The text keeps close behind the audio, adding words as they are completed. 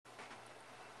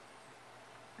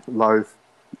Loaf.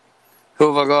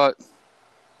 Who have I got?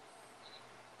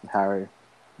 Harry.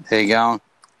 How you going?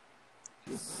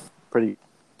 Pretty.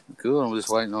 Good. I'm just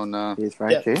waiting on. Here's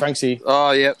Frank here. Frank's here.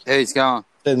 Oh, yep. How he's going?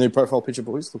 The new profile picture,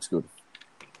 boys. Looks good.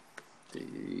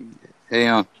 Hang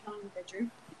on.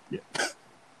 Yeah.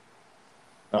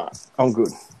 All right. I'm good.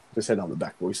 Just heading on the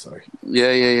back, boys. Sorry.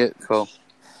 Yeah. Cool.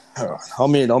 All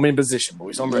right. I'm in position,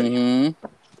 boys. I'm ready.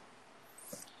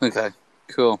 Mm-hmm. Okay.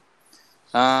 Cool.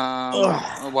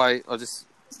 Oh, wait. I'll just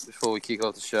before we kick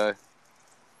off the show,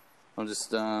 I'm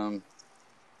just doing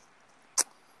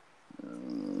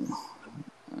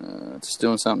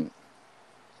something.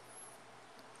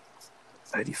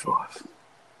 85.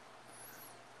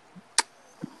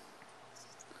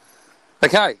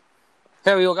 Okay.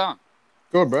 How are you all going?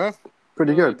 Good, bro.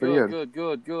 Pretty good.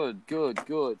 Good.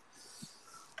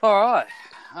 All right.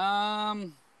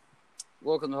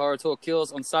 Welcome to Horror Talk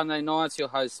Kills on Sunday nights. Your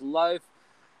host, Loaf,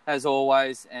 as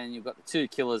always. And you've got the two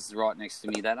killers right next to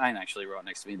me. That ain't actually right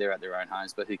next to me. They're at their own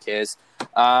homes, but who cares?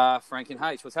 Frank and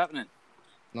H, what's happening?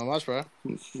 Not much, bro.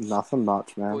 Nothing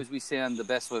much, man. Boys, we sound the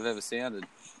best we've ever sounded.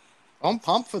 I'm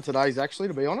pumped for today's, actually,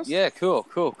 to be honest. Yeah, cool.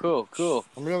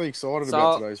 I'm really excited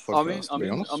about today's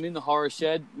podcast, I'm in the horror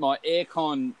shed. My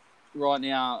aircon right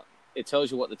now, it tells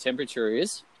you what the temperature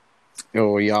is.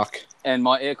 Oh, yuck. And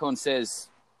my aircon says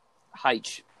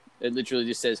H. It literally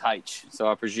just says H.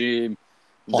 So I presume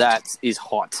that is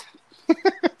hot.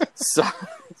 So,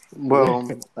 Well,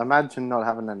 imagine not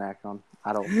having an aircon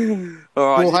at all.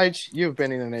 all right. Well, H, you've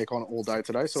been in an aircon all day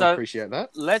today, so I appreciate that.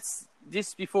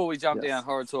 Just before we jump down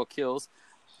Horror Talk Kills,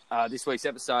 this week's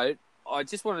episode, I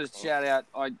just wanted to shout out,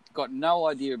 I got no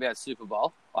idea about Super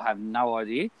Bowl. I have no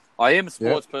idea. I am a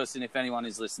sports person, if anyone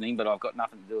is listening, but I've got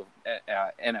nothing to do with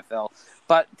NFL.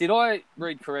 But did I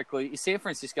read correctly? Is San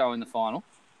Francisco in the final?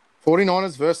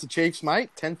 49ers versus the Chiefs,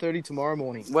 mate. 10:30 tomorrow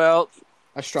morning. Well,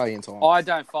 Australian time. I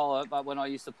don't follow it, but when I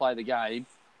used to play the game...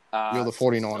 You're the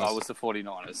 49ers. I was the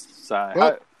 49ers. So...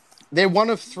 Well, they're one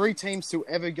of three teams to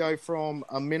ever go from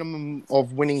a minimum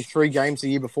of winning 3 games the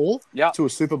year before to a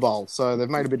Super Bowl. So they've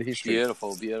made a bit of history.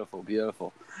 Beautiful.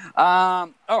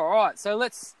 All right, so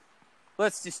let's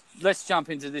jump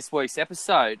into this week's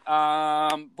episode.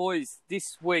 Boys,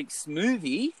 this week's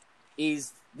movie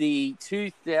is the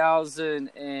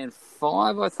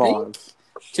 2005, I think.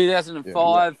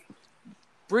 2005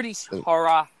 British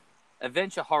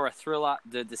adventure horror thriller,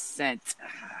 The Descent.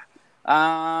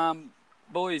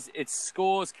 Boys, its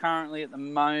scores currently at the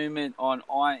moment on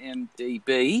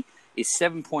IMDb is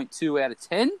 7.2 out of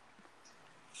 10.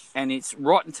 And its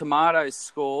Rotten Tomatoes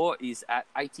score is at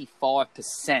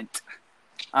 85%.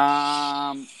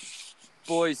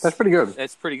 Boys... That's pretty good.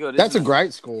 It's pretty good, That's a isn't it?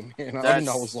 great score, man. I didn't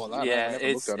know it was like that. Yeah,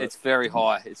 it's very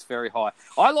high. It's very high.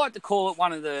 I like to call it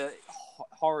one of the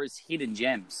horror's hidden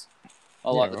gems.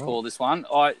 I like to call this one.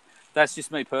 That's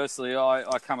just me personally.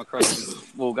 I come across this.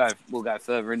 We'll go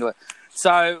further into it.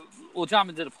 So we'll jump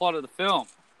into the plot of the film.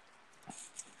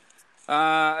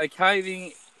 A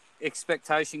caving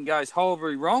expectation goes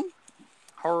horribly wrong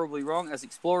as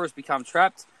explorers become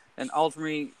trapped and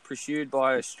ultimately pursued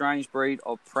by a strange breed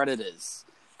of predators.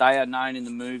 They are known in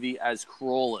the movie as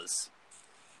crawlers.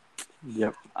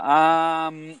 Yep.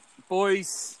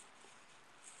 Boys,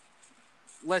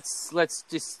 let's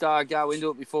just go into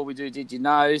it before we do Did You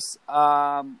Knows.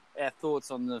 Our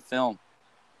thoughts on the film.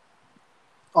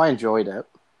 I enjoyed it.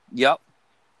 Yep.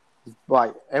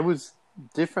 Like, it was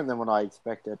different than what I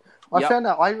expected. I found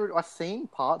out I've seen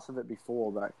parts of it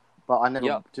before, though, but I never.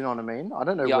 Do you know what I mean? I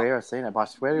don't know where I've seen it, but I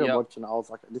swear to watching it, I was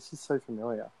like, "This is so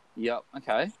familiar." Yep.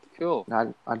 Okay. Cool. I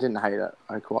didn't hate it.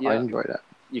 I enjoyed it.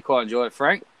 You quite enjoyed it,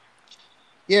 Frank?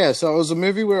 Yeah. So it was a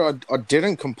movie where I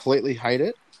didn't completely hate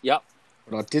it. Yep.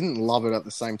 But I didn't love it at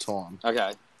the same time.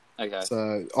 Okay.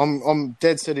 So I'm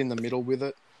dead set in the middle with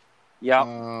it.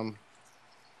 Yeah.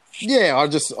 Yeah, I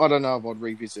don't know if I'd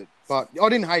revisit, but I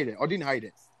didn't hate it.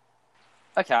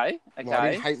 Okay. Like,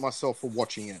 I didn't hate myself for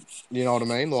watching it. You know what I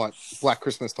mean? Like Black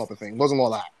Christmas type of thing. It wasn't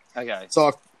like that. Okay. So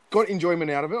I got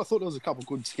enjoyment out of it. I thought there was a couple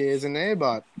good scares in there,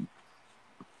 but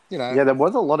you know. Yeah, there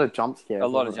was a lot of jump scares. A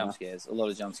lot of jump scares.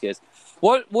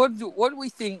 What do we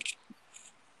think?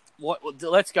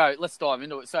 Let's go. Let's dive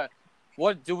into it. So,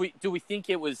 what do we think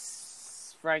it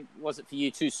was, Frank? Was it for you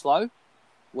too slow?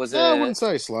 Was it? I wouldn't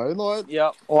say slow. Like,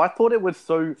 yeah. Oh, I thought it was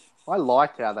so. I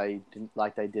liked how they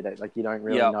did it. Like, you don't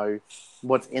really know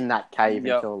what's in that cave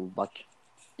until like.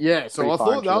 Yeah, so I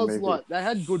thought that was like they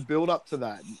had good build up to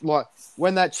that. Like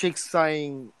when that chick's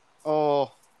saying,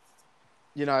 "Oh,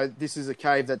 you know, this is a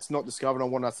cave that's not discovered. I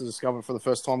want us to discover it for the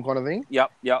first time," kind of thing.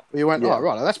 Yep. You went, "Oh,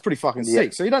 right, that's pretty fucking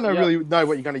sick." So you don't really know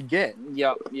what you're going to get.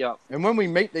 Yep. And when we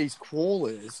meet these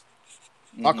crawlers,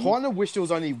 Mm-hmm. I kind of wish there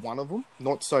was only one of them,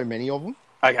 not so many of them.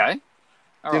 Okay.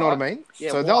 Do you know what I mean?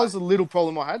 Yeah, so that was a little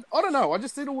problem I had. I don't know. I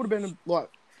just think it would have been I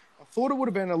thought it would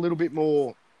have been a little bit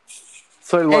more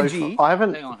edgy. I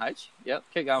haven't. Hang on, H. Yep,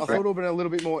 keep going. I thought it would have been a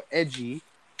little bit more edgy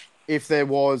if there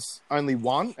was only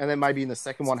one, and then maybe in the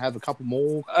second one have a couple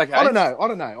more. Okay. I don't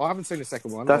know. I haven't seen the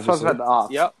second one. That's what I was about to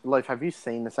ask. Yep. Leif, have you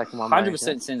seen the second one?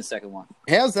 100% seen the second one.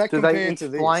 How's that compared to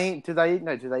this? Do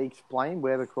they explain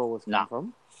where the crawlers come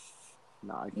from?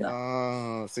 No, okay.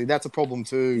 No, see, that's a problem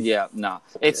too. Yeah, no.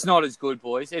 It's not as good,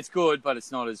 boys. It's good, but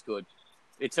it's not as good.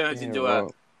 It turns into a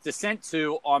Descent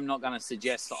 2, I'm not going to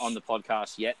suggest on the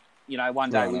podcast yet. You know,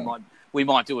 one day we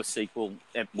might do a sequel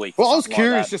week. Well, I was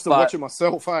curious just to watch it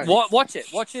myself, eh? Watch it.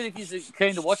 Watch it if you're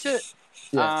keen to watch it.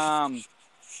 Yeah.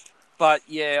 But,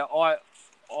 yeah,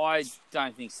 I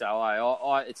don't think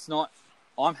so. It's not...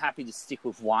 I'm happy to stick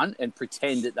with one and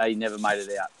pretend that they never made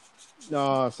it out.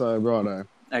 No, so, righto.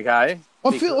 Okay.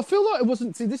 I feel like it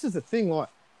wasn't. See, this is the thing. Like,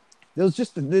 there was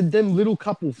just them little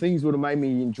couple things would have made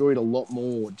me enjoy it a lot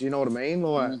more. Do you know what I mean?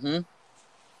 Like,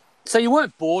 so you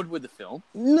weren't bored with the film?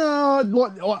 No,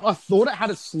 like I thought it had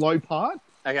a slow part.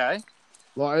 Okay.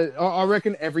 Like, I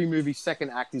reckon every movie's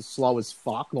second act is slow as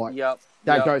fuck. Like,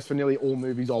 that goes for nearly all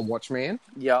movies I watch, man.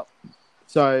 Yep.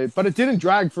 So, but it didn't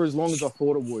drag for as long as I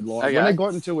thought it would. Like, when they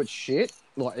got into its shit,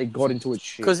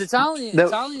 because it's only an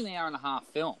hour and a half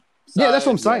film. So, yeah, that's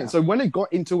what I'm saying. So when it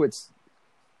got into its...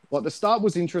 Like, the start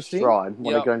was interesting. Stride.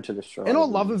 When they go into the stride. And I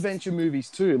love adventure movies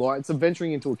too. Like, it's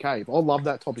adventuring into a cave. I love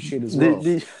that type of shit as well.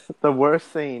 The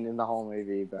worst scene in the whole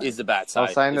movie is the bats. I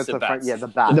was saying that the bats. The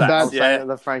bats. Yeah,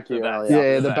 the Frankie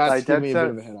earlier. Yeah, the bats give me a bit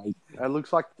of a headache. It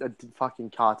looks like a fucking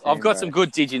cartoon. I've got some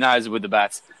good did you knows with the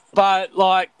bats. But,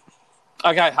 like...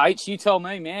 Okay, H, you tell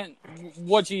me, man.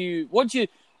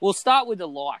 We'll start with the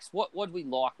likes. What do we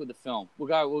like with the film? We'll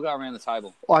go around the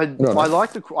table. I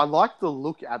like the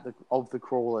look of the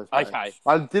crawlers. Though. Okay.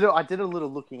 I did a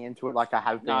little looking into it, like I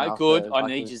have been. No, good. I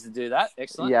need you to do that.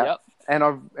 Excellent. Yeah.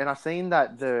 Yep. And I've seen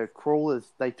that the crawlers,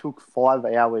 they took 5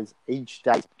 hours each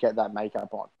day to get that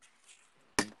makeup on.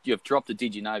 You've dropped a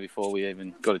did you know before we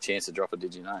even got a chance to drop a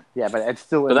did you know. Yeah, but it's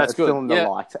still still in the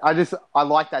light. I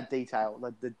like that detail,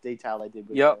 the detail they did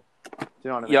with it. Do you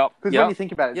know what I mean? Because when you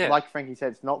think about it, like Frankie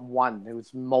said, it's not one. There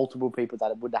was multiple people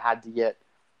that would have had to get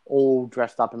all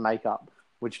dressed up in makeup,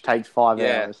 which takes 5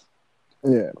 hours.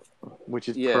 Yeah. Which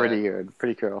is pretty good.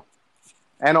 Pretty cool.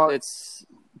 And it's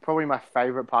probably my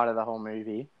favourite part of the whole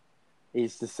movie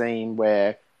is the scene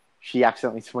where she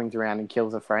accidentally swings around and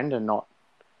kills a friend and not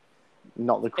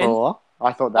the crawler. And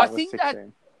I thought that was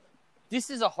 16. This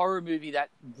is a horror movie that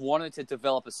wanted to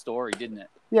develop a story, didn't it?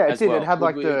 Yeah, it did. Well. It had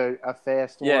like the affair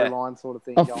storyline sort of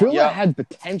thing. I feel it had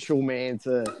potential, man,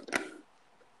 to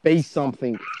be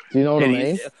something. Do you know what I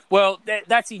mean? Well,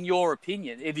 that's in your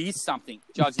opinion. It is something.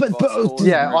 Judging by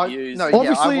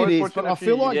obviously it is. But I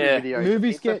feel like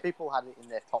movies people had it in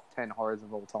their top 10 horrors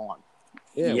of all time.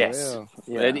 Yeah, yes,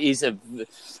 it is a.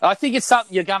 I think it's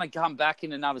something you're going to come back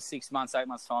in another 6 months, 8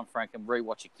 months time, Frank, and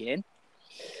rewatch again.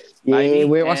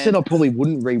 I said I probably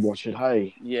wouldn't rewatch it.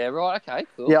 Hey. Yeah. Right. Okay.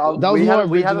 Cool. Yeah. Cool. That was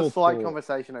we had a slight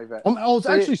conversation over it. I was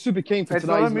actually super keen for today's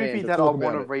man. It's not a movie that I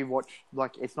want to rewatch.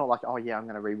 Like, it's not like, oh yeah, I'm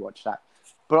going to rewatch that.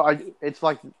 But it's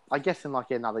like, I guess in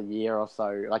like another year or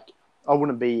so, like I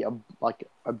wouldn't be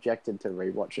objected to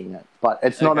rewatching it. But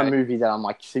it's not a movie that I'm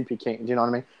like super keen. Do you know what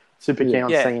I mean? Super keen on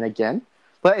seeing again.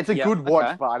 But it's a good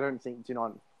watch. But I don't think it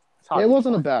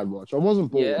wasn't a bad watch. I wasn't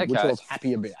bored, which I was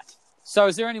happy about. So,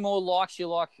 is there any more likes you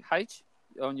like, H,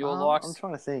 on your likes? I'm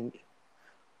trying to think.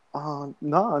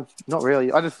 No, not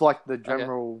really. I just like the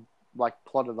general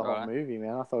plot of the whole movie,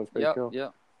 man. I thought it was pretty cool. Yeah.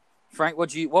 Frank,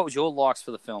 what was your likes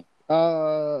for the film?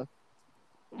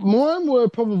 Mine were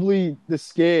probably the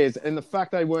scares and the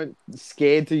fact they weren't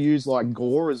scared to use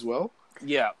gore as well.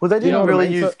 Yeah. Well, they didn't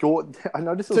really use gore. I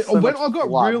noticed when I got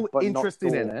blood, real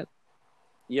interested in it.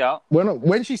 Yeah.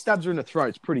 When she stabs her in the throat,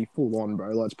 it's pretty full on,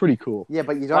 bro. Like, it's pretty cool. Yeah,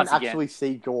 but you don't actually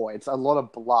see gore. It's a lot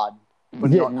of blood, but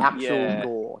not actual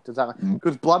gore. Does that?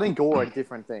 Because blood and gore are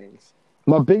different things.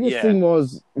 My biggest thing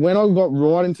was when I got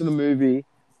right into the movie,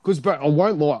 because I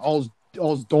won't lie, I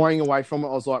was dying away from it.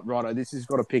 I was like, righto, this has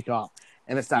got to pick up.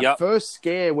 And it's that first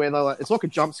scare where it's like a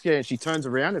jump scare, and she turns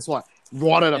around. It's like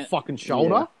right at her fucking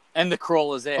shoulder. Yeah. And the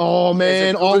crawler's there. Oh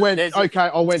man, I went to I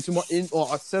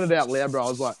said it out loud, bro. I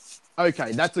was like,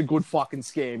 okay, that's a good fucking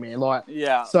scare, man. I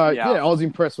was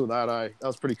impressed with that. That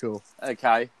was pretty cool.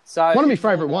 Okay, so one of my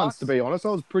favourite ones, to be honest.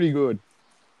 That was pretty good.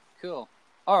 Cool.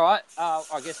 All right.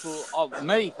 I guess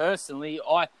me personally,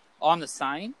 I'm the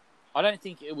same. I don't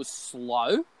think it was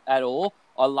slow at all.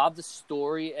 I love the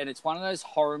story, and it's one of those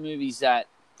horror movies that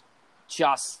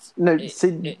just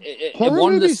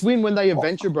horror movies win when they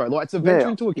adventure, bro. Like it's adventure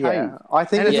into a cave. Yeah. I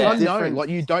think it's unknown. Like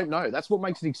you don't know. That's what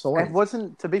makes it exciting. It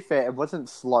wasn't. To be fair, it wasn't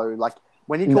slow. Like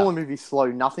when you call a movie slow,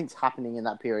 nothing's happening in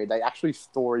that period. They actually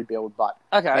story build, but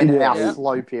in our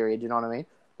slow period, you know what I mean?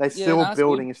 They're still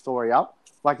building a story up.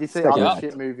 Like you see other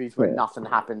shit movies where nothing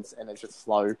happens and it's just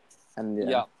slow. And do you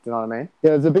know what I mean?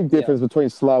 Yeah, there's a big difference between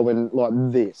slow and like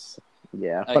this.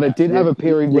 Yeah, but it did have a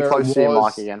period where close to your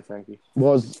mic again, Frankie.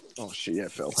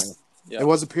 It fell. Hang on. Yep. It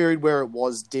was a period where it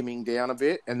was dimming down a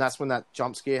bit, and that's when that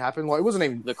jump scare happened. Like it wasn't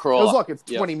even the crawler. It was like a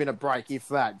 20-minute break, if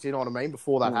that. Do you know what I mean?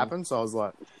 Before that happened, so I was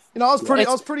like, I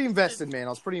was pretty invested, man. I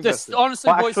was pretty invested. Honestly,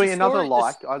 boys, actually, another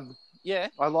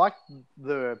I like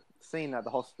the scene at the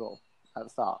hospital at the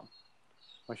start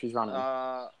when she's running.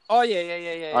 Yeah.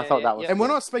 I thought that was. And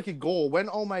when I speak of gore, when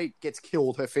old mate gets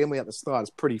killed, her family at the start is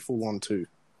pretty full on too.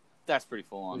 That's pretty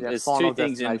full on. Yeah, there's Final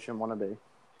Destination wannabe.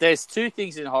 There's two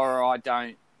things in horror I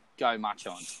don't go much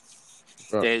on.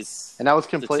 Right. And that was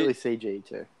completely CG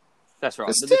too. That's right.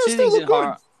 But the two things in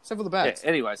horror, except for the bats. Yeah,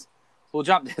 anyways, we'll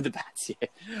jump to the bats.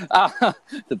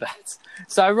 The bats.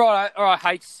 So all right,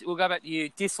 H. We'll go back to you.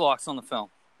 Dislikes on the film.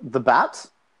 The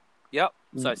bats. Yep.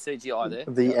 So CGI there.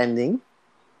 The ending.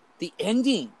 The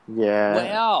ending.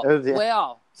 Yeah. Wow.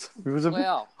 It was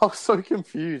I was so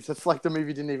confused. It's like the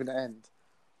movie didn't even end.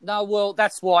 No, well,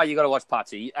 that's why you got to watch part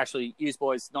 2. Actually, you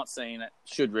boys not seeing it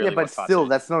should really. Yeah, but watch part still, 2.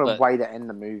 that's not a way to end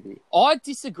the movie. I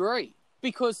disagree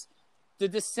because the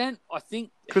Descent, I think.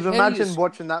 Because imagine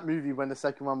watching that movie when the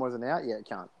second one wasn't out yet,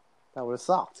 cunt. That would have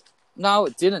sucked. No,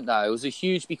 it didn't. Though it was a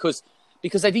huge because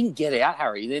they didn't get out,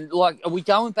 Harry. Then, are we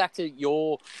going back to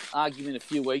your argument a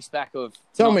few weeks back of?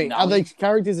 Tell me, are they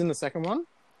characters in the second one?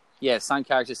 Yeah, same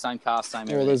characters, same cast, same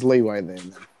everything. Well, there's leeway there.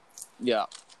 Man. Yeah.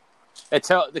 It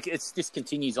just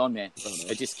continues on, man.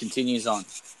 It just continues on.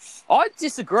 I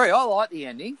disagree. I like the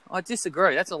ending. I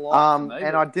disagree. That's a lie.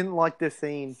 And I didn't like the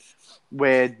scene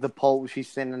where the pole, she's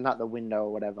standing at the window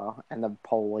or whatever, and the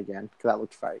pole again, because that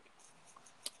looked fake.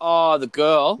 Oh, the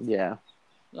girl? Yeah.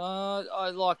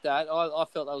 I like that. I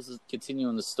felt that was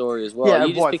continuing the story as well. Yeah,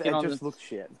 it just looked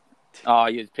shit. Oh,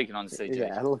 you're picking on the CG.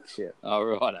 Yeah, it looked shit. Oh,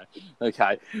 right.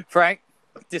 Okay. Frank,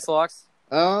 dislikes?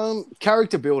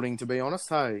 Character building, to be honest.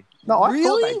 Hey, no, I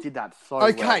thought they did that so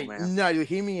well, man. No, you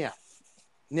hear me out.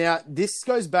 Now, this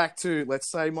goes back to,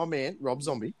 let's say, my man Rob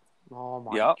Zombie. Oh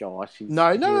my gosh!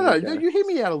 No. You hear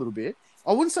me out a little bit.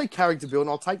 I wouldn't say character building.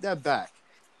 I'll take that back.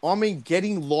 I mean,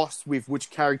 getting lost with which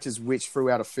character's which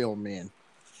throughout a film, man.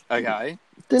 Okay.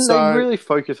 Didn't they really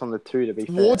focus on the two? To be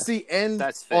fair, towards the end,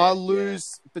 that's fair, I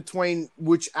lose between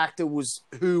which actor was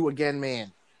who again,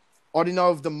 man. I didn't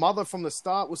know if the mother from the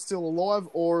start was still alive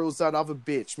or it was that other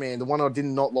bitch, man, the one I did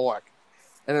not like.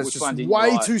 And it's just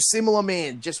way too similar,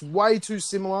 man. Just way too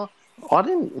similar. I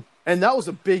didn't... And that was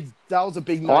a big no-no for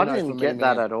me, I didn't get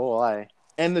that at all, eh?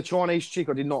 And the Chinese chick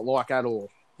I did not like at all.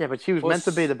 Yeah, but she was meant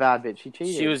to be the bad bitch. She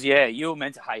cheated. She was, you were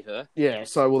meant to hate her. Yeah,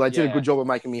 so, they did a good job of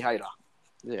making me hate her.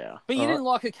 Yeah. But you didn't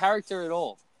like her character at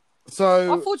all.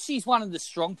 So I thought she's one of the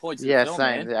strong points of the film,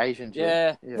 same. man. The Asian chick.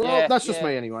 Yeah. Well, that's just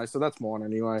me anyway, so that's mine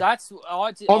anyway.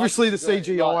 Obviously the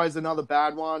CGI is another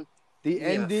bad one. The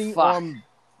ending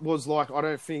was like, I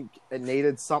don't think it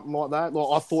needed something like that. Like,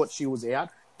 I thought she was out.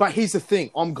 But here's the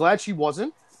thing. I'm glad she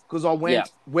wasn't, because I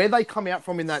went where they come out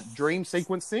from in that dream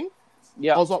sequence thing.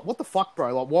 Yeah. I was like, what the fuck,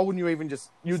 bro? Like, why wouldn't you even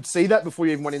you'd see that before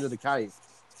you even went into the cave?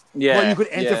 Yeah. Like, you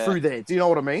could enter through there. Do you know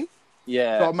what I mean?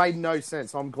 Yeah. So it made no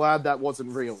sense. I'm glad that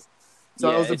wasn't real. So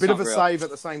it was a bit of a save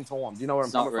at the same time. Do you know where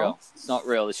I'm coming from? It's not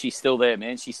real. She's still there,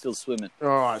 man. She's still swimming. All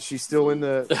right, she's still in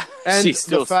the... And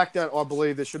the fact that I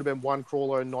believe there should have been one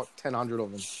crawler and not 1,000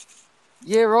 of them.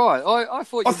 Yeah, right. I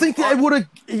thought... I think it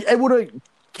would have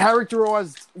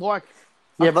characterized, like...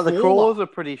 Yeah, but the crawlers are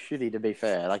pretty shitty, to be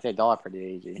fair. Like, they die pretty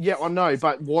easy. Yeah, I know,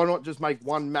 but why not just make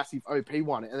one massive OP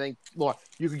one, and then, like,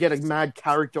 you could get a mad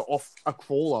character off a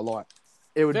crawler, like...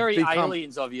 It would very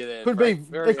aliens of you there.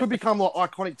 It could become like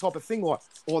iconic type of thing, like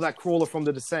or that crawler from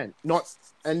The Descent.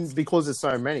 And because there's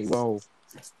so many, well,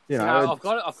 you know.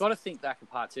 I've got to think back to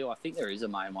part 2. I think there is a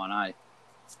main one, eh?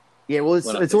 Yeah, well,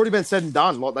 it's already been said and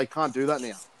done. Like they can't do that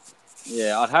now.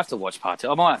 Yeah, I'd have to watch part 2.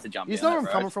 I might have to jump. You know where I'm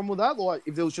coming from with that? Like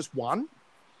if there was just one,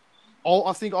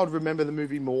 I think I'd remember the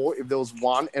movie more if there was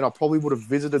one, and I probably would have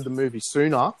visited the movie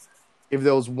sooner if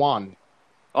there was one,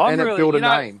 it built a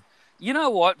name. You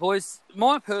know what, boys?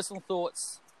 My personal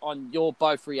thoughts on your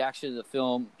both reaction to the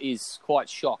film is quite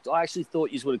shocked. I actually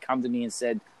thought you would have come to me and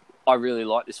said, I really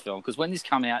like this film. Because when this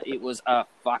came out, it was a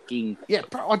fucking... Yeah,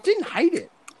 bro, I didn't hate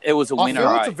it. It was a winner,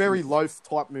 I feel it's a very loaf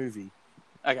type movie.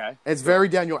 Okay. It's very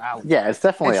down your alley. Yeah, it's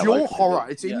definitely your horror.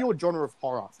 It's in your genre of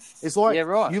horror. It's like,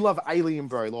 you love Alien,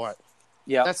 bro. Like,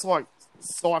 Yeah. That's like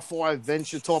sci-fi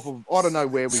adventure type of. I don't know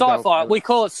where we sci-fi. go. We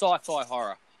call it sci-fi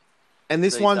horror. And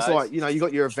this one's days. Like, you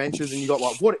got your adventures, and you got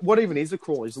like what even is a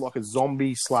crawler? Is it like a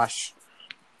zombie slash?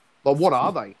 Like, what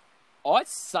are they? I'd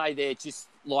say they're just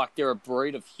like they're a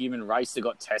breed of human race that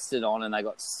got tested on and they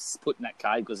got put in that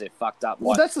cave because they're fucked up.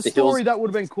 Well, that's the story that would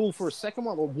have been cool for a second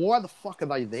one. Well, why the fuck are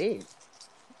they there?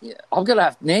 Yeah, I'm gonna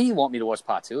have. Now you want me to watch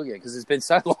part 2 again because it's been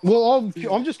so long. Well,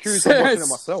 I'm just curious about watching it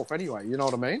myself. Anyway, you know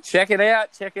what I mean? Check it out.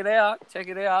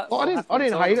 Well, I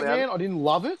didn't hate it, man. I didn't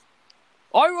love it.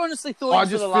 I honestly thought I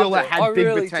just feel it had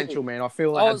big potential, man. I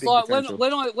feel it had big potential.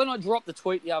 When I dropped the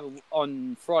tweet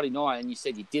on Friday night and you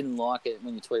said you didn't like it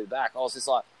when you tweeted back, I was just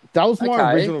like, that was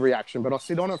my original reaction, but I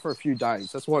sit on it for a few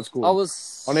days. That's why it's good.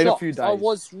 I need a few days. I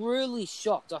was really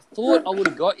shocked. I thought I would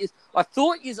have got you. I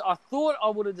thought I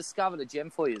would have discovered a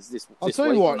gem for you this I'll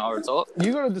tell you what,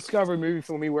 you got to discover a movie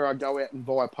for me where I go out and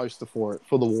buy a poster for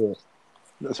the wall.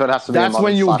 So it has to be. That's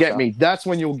when you'll get me. That's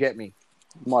when you'll get me.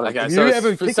 Okay, if you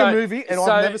ever pick a movie and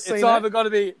I've never seen it,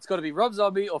 it's got to be Rob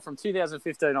Zombie or from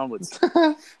 2015 onwards.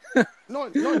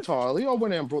 not entirely. I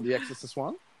went out and brought the Exorcist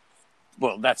one.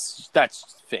 Well, that's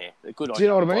fair. Good. Do you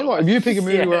know what I mean? Like, if you pick a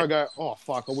movie where I go, oh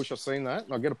fuck, I wish I'd seen that,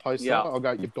 and I get a poster, I'll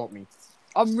go, you've got me.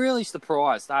 I'm really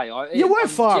surprised. Hey, you weren't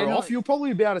far off. You're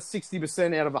probably about a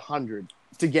 60% out of 100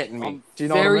 to getting me. Do you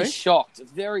know what I mean?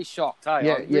 Very shocked. Hey,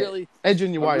 yeah, really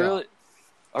edging your way up.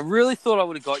 I really thought I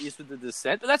would have got used with the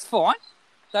Descent, but that's fine.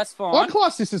 That's fine. My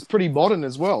class, this is pretty modern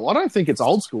as well. I don't think it's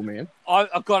old school, man.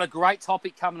 I've got a great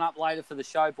topic coming up later for the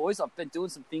show, boys. I've been doing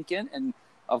some thinking, and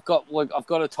I've got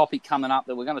a topic coming up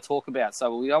that we're going to talk about.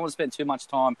 So we don't want to spend too much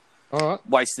time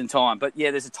wasting time. But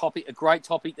yeah, there's a great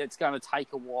topic that's going to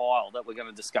take a while that we're going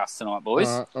to discuss tonight, boys.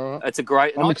 All right. It's a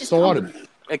great. I'm excited.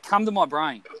 It come to my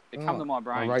brain.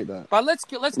 I rate that. But let's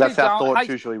That's how thoughts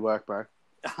usually work, bro.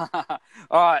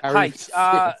 All right,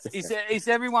 is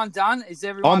everyone done?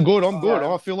 I'm good.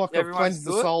 I feel like I've cleansed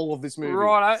the soul of this movie.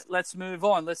 Righto, let's move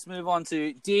on. Let's move on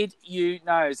to Did You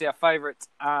Know? Is our favourite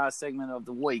segment of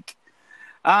the week.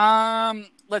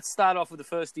 Let's start off with the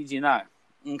first Did You Know?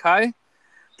 Okay,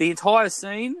 the entire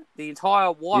scene, the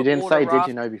entire white. You didn't say Did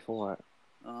You Know before it.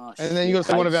 Oh, and then you got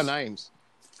to say one of our names.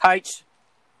 H.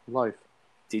 Loaf.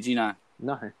 Did you know?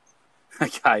 No.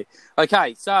 Okay.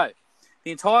 So. The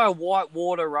entire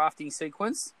whitewater rafting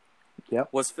sequence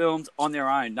was filmed on their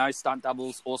own. No stunt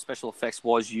doubles or special effects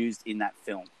was used in that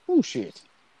film. Bullshit.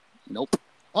 Nope.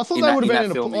 I thought they would have been in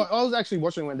a pool. I was actually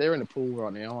watching when they're in the pool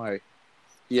right now.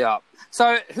 Yeah.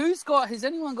 So has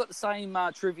anyone got the same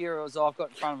trivia as I've got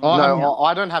in front of me? No,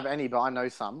 I don't have any, but I know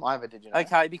some. I have a Did You Know?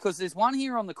 Okay, because there's one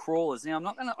here on the crawlers. Now,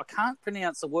 I can't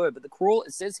pronounce the word, but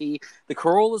it says here, the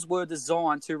crawlers were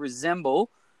designed to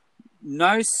resemble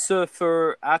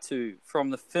Nosferatu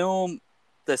from the film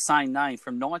the same name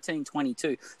from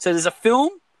 1922. So there's a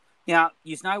film. Now,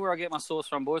 you know where I get my source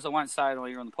from, boys. I won't say it all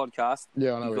here on the podcast.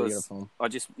 Yeah, I know where you get it from.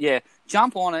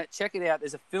 Jump on it, check it out.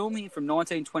 There's a film here from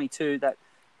 1922 that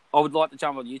I would like to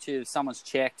jump on YouTube if someone's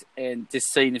checked and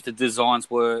just seen if the designs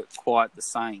were quite the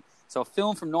same. So a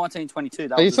film from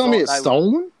 1922. Are you telling me it's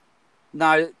stolen?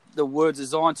 No, the word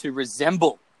designed to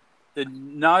resemble the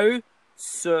Nosferatu.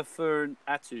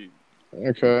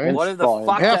 Okay.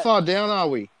 How far down are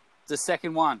we? The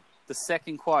second one. The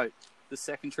second quote. The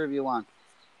second trivia one.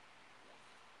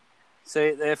 See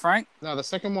it there, Frank? No, the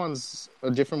second one's a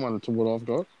different one to what I've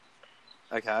got.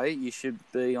 Okay, you should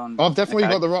be on... I've definitely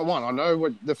got the right one. I know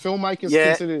what the filmmakers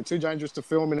considered it too dangerous to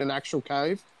film in an actual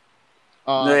cave.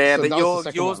 But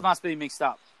yours must be mixed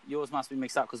up. Yours must be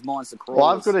mixed up because mine's the crawlers. Well,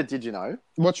 I've got a Did You Know?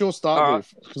 What's your start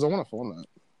with? Because I want to find that.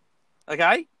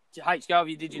 Okay. H, go over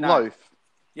your Did You Know? Loaf.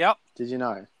 Yep. Did you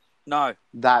know? No.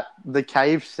 That the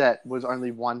cave set was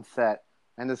only one set,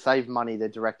 and to save money, the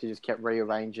director just kept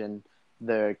rearranging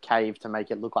the cave to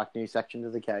make it look like new sections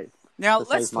of the cave. Now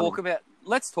let's talk about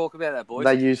that, boys.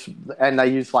 They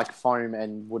use like foam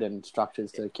and wooden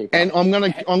structures to keep. And I'm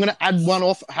gonna add one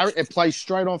off. Harry, it plays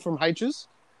straight on from H's.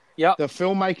 Yeah. The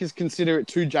filmmakers consider it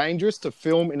too dangerous to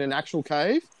film in an actual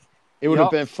cave. It would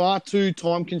have been far too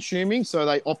time consuming, so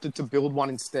they opted to build one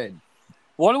instead.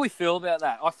 What do we feel about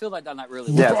that? I feel they've done that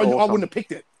really well. Yeah, I wouldn't have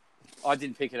picked it. I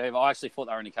didn't pick it either. I actually thought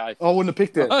they were in a cave. I wouldn't have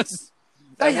picked it.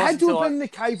 They had to have been in the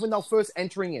cave when they were first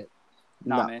entering it.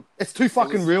 No, man. It's too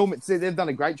fucking real. They've done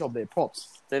a great job there.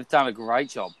 Props. They've done a great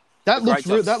job. That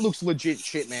looks legit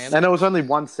shit, man. And it was only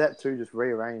one set too, just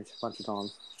rearranged a bunch of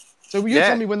times. So you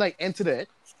telling me when they entered it,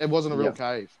 it wasn't a real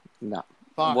cave? No.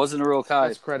 Fuck. It wasn't a real cave.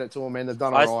 That's credit to them, man. They've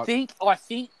done it right. I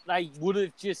think they would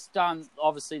have just done,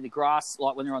 obviously, the grass,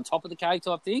 like when they're on top of the cave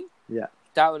type thing. Yeah.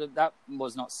 that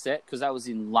was not set because that was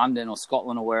in London or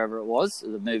Scotland or wherever it was.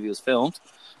 The movie was filmed.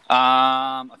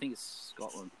 I think it's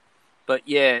Scotland. But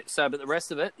yeah, but the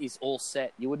rest of it is all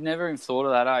set. You would never have thought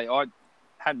of that, eh? I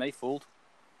had me fooled.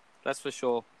 That's for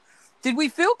sure. Did we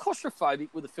feel claustrophobic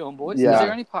with the film, boys? Yeah. Was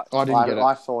there any part? I didn't get it.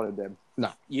 I thought of them.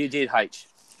 No. You did, H.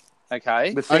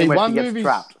 Okay. The scene where she gets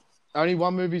trapped. Only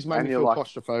one movie's made me feel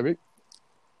claustrophobic.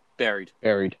 Buried.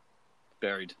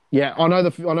 Yeah, I know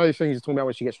the thing you're talking about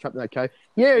when she gets trapped in that cave.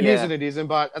 Yeah, it is and it isn't,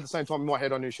 but at the same time in my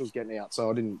head I knew she was getting out, so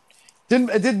I didn't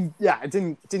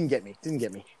get me.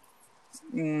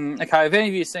 Okay, have any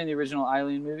of you seen the original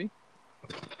Alien movie?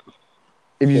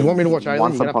 If you want me to watch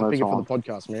Alien, you're going to have to pick it for the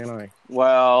podcast, man.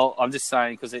 Well, I'm just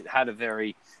saying because it had a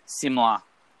very similar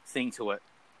thing to it.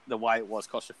 The way it was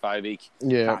claustrophobic,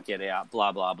 can't get out,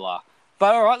 blah, blah, blah.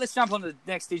 But all right, let's jump on to the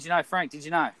next. Did you know, Frank? Did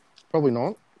you know? Probably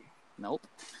not. Nope.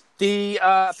 The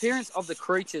appearance of the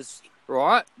creatures,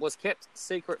 right, was kept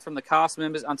secret from the cast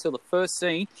members until the first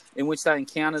scene in which they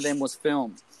encountered them was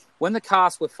filmed. When the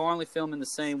cast were finally filming the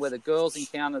scene where the girls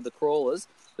encountered the crawlers,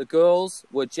 the girls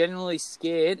were genuinely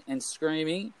scared and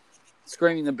screaming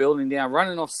the building down,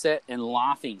 running off set and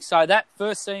laughing. So that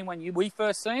first scene when we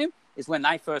first see him is when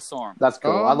they first saw him. That's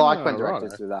cool. I like when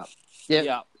directors do that.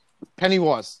 Yeah.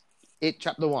 Pennywise, It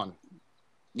Chapter 1.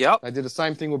 Yep. They did the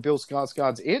same thing with Bill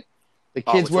Skarsgård's It. The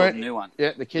kids weren't new one.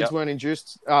 Yeah, the kids weren't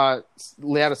induced allowed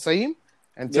to see him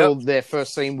until their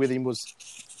first scene with him was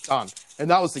done.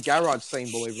 And that was the garage scene,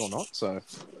 believe it or not. So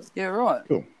yeah, right.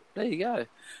 Cool. There you go.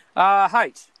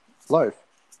 H. Loaf.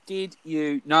 Did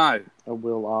you know? I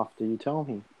will after you tell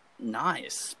me.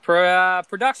 Nice.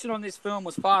 Production on this film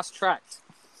was fast-tracked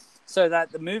so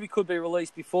that the movie could be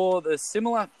released before the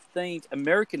similar-themed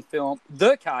American film,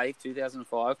 The Cave,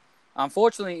 2005.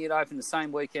 Unfortunately, it opened the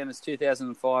same weekend as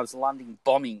 2005's London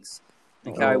bombings,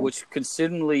 which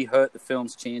considerably hurt the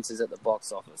film's chances at the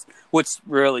box office, which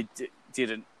really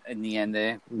didn't in the end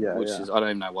there. Is I don't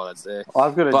even know why that's there.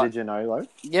 I've got a did you know, Loaf?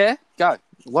 Yeah, go.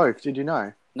 Loaf, did you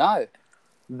know? No.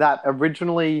 That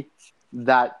originally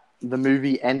the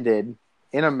movie ended,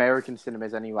 in American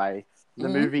cinemas anyway, the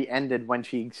movie ended when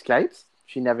she escapes.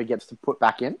 She never gets to put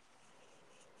back in.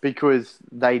 Because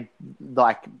they,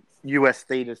 US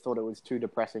theaters thought it was too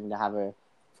depressing to have her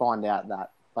find out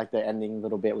that, the ending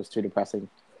little bit was too depressing.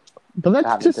 But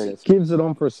that just gives it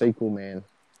on for a sequel, man.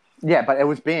 Yeah, but it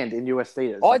was banned in US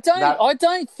theaters. I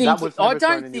don't think that was never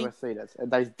shown in US theaters.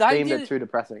 They deemed it too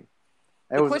depressing.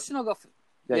 Question I got.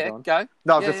 Go.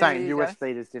 No, I was just saying US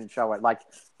theaters didn't show it.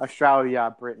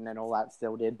 Australia, Britain, and all that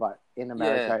still did, but in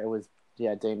America it was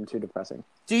deemed too depressing.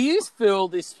 Do you feel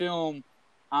this film?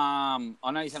 I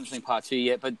know you haven't seen part 2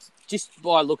 yet, but just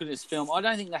by looking at this film, I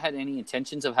don't think they had any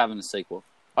intentions of having a sequel.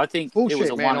 I think it was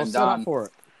a one and done. For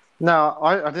it. No,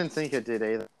 I didn't think it did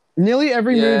either. Nearly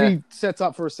every movie sets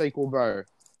up for a sequel, bro.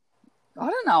 I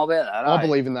don't know about that. I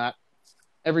believe in that.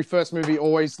 Every first movie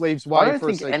always leaves way for a sequel.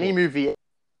 I don't think any movie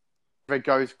ever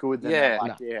goes good than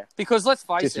that. Because let's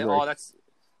face it,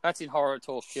 that's in Horror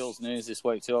Talk Kills news this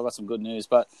week too. I got some good news,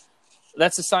 but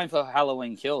that's the same for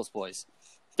Halloween Kills, boys.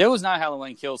 There was no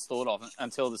Halloween Kills thought of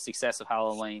until the success of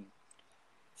Halloween.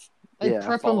 They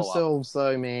prep themselves,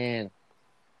 though, man.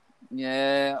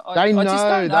 Yeah. They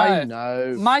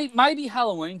know. Maybe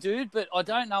Halloween, dude, but I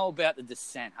don't know about The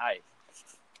Descent, hey.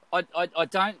 I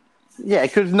don't... Yeah,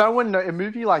 because no one knows a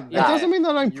movie like that. It doesn't mean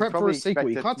they don't prep for a sequel.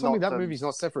 You can't tell me that movie's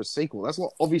not set for a sequel. That's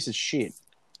obvious as shit.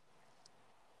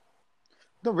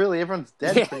 Not really, everyone's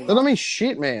dead. That don't mean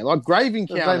shit, man. Grave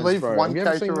Encounters, they leave bro. one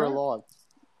character alive.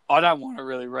 I don't want to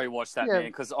really rewatch that, man,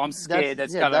 because I'm scared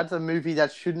that's a movie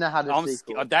that shouldn't have had a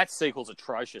sequel. That sequel's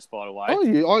atrocious, by the way. Oh,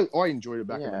 yeah, I enjoyed it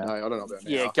back in the day. I don't know about now.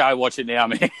 Yeah, go watch it now,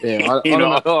 man. Yeah, I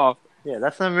don't know. Yeah,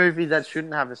 that's a movie that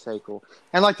shouldn't have a sequel.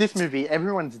 And this movie,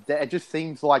 everyone's dead. It just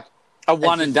seems like a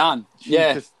one and done.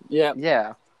 Yeah.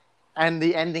 And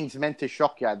the ending's meant to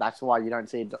shock you. That's why you don't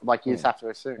see it. You just have to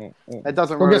assume. It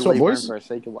doesn't really leave room for a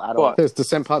sequel at all. There's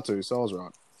Descent Part 2, so I was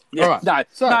right. Yeah, right. No.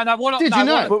 Did you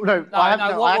know?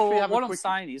 What I'm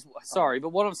saying is,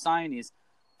 what I'm saying is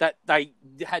that they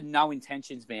had no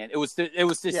intentions, man. It was the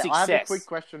success. I have a quick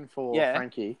question for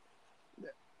Frankie.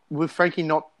 With Frankie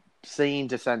not seen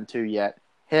Descent 2 yet,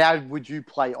 how would you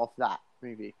play off that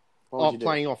movie?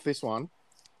 Playing off this one?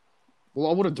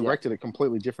 Well, I would have directed it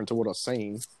completely different to what I've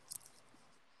seen.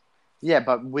 Yeah,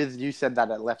 but you said that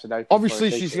it left it open.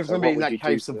 Obviously, she's going to be in that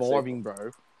cave surviving,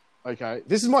 bro. Okay,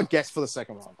 this is my guess for the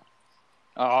second one.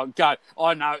 Oh, go.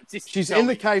 Oh, no. She's in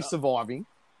the cave surviving.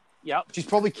 Yep. She's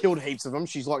probably killed heaps of them.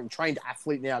 She's a trained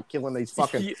athlete now, killing these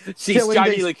fucking... She's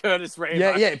Jamie Lee Curtis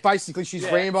Rambo. Yeah, basically, she's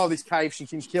Rambo of this cave. She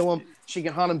can kill them. She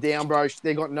can hunt them down, bro.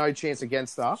 They got no chance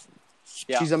against her.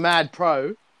 Yeah. She's a mad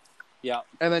pro. Yeah.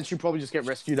 And then she'll probably just get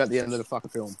rescued at the end of the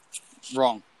fucking film.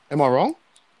 Wrong. Am I wrong?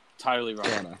 Totally wrong.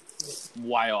 Yeah, no.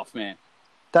 Way off, man.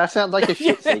 That sounds like a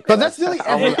shit sequence. But that's nearly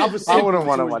every other sequence. I wouldn't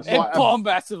want to watch It that. bombed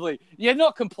massively. You're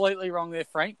not completely wrong there,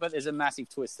 Frank, but there's a massive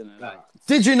twist in it.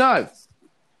 Did you know?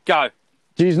 Go.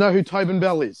 Do you know who Tobin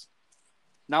Bell is?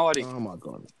 No idea. Oh, my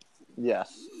God.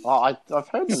 Yes. Oh, I've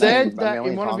heard the Said name that a in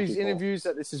million one of times his before. interviews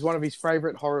that this is one of his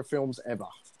favourite horror films ever.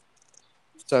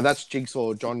 So that's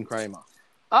Jigsaw, John Kramer.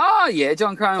 Oh, yeah,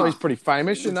 John So Kramer. he's pretty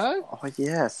famous, you know? Oh,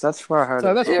 yes. That's where I heard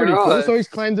So it. that's Yeah, pretty cool. right. So he's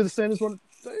claimed to the scene as one.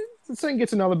 The scene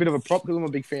gets another bit of a prop because I'm a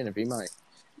big fan of him, mate.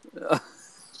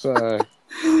 So.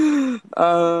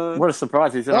 What a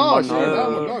surprise. He's in a Oh, shit. Monday.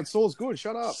 Oh, my God. Saw's good.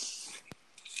 Shut up.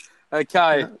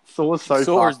 Okay. Saw's so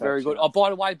Saw is fast, very good. actually. Oh, by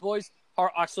the way, boys,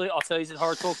 actually, I'll tell you in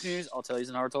Horror Talk News.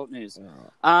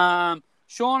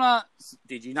 Shauna,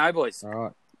 did you know, boys? All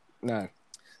right. No.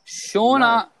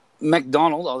 Shauna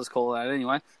McDonald, I'll just call her that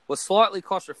anyway, was slightly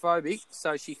claustrophobic,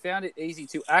 so she found it easy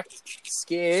to act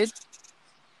scared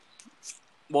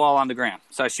while underground.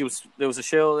 So there was a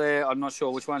shell there. I'm not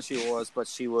sure which one she was, but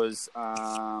she was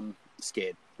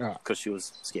scared because she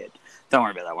was scared. Don't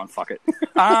worry about that one. Fuck it.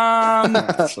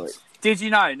 Did you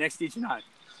know? Next, did you know?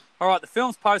 All right, the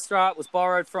film's poster art was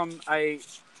borrowed from a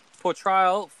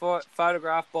portrayal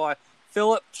photographed by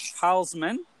Philip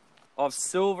Halsman of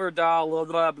Silverdale, blah,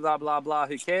 blah, blah, blah, blah.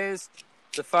 Who cares?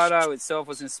 The photo itself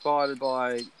was inspired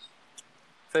by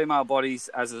female bodies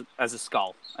as a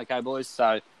skull. Okay, boys?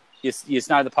 So you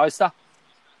know the poster?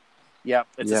 Yep,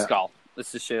 it's a skull.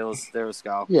 It's the shields. They're a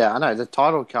skull. Yeah, I know. The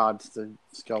title card's the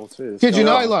skull, too. Did you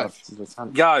know, Lo?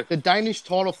 Go. The Danish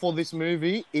title for this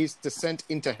movie is Descent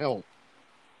into Hell.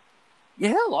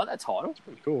 Yeah, I like that title.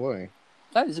 Pretty cool, eh?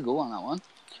 That is a good one, that one.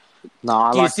 No,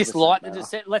 I Do you like dislike the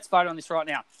Descent? Let's vote on this right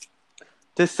now.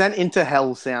 Descent into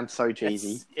Hell sounds so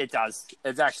cheesy. It does.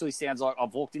 It actually sounds like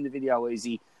I've walked into Video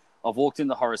Easy, I've walked in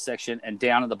the horror section, and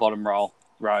down at the bottom row,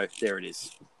 there it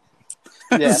is.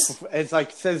 Yeah, it's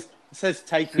like it says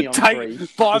take me on three.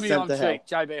 Buy me Descent on to Hell. cheap.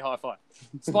 JB Hi-Fi.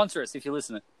 Sponsor us if you're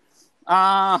listening.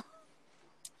 That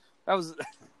was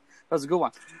a good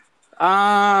one.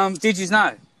 Did you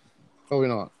know? Probably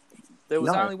not. There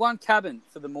was No. only one cabin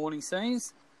for the morning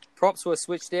scenes. Props were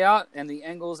switched out, and the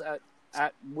angles are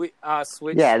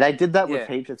switched. Yeah, they did that with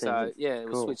heaps of things. So it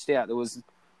was Cool. switched out. There was.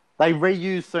 They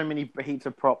reused so many heaps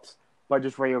of props, but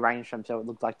just rearranged them so it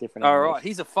looked like different. All angles. right,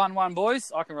 here's a fun one,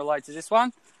 boys. I can relate to this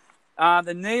one.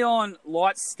 The neon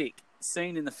light stick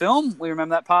seen in the film. We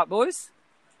remember that part, boys.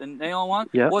 The neon one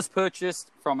was purchased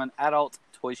from an adult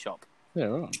toy shop. Yeah,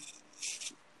 right.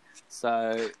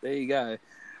 So there you go.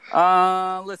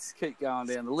 Let's keep going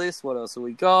down the list. What else have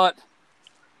we got?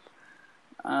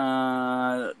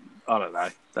 I don't know.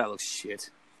 That looks shit.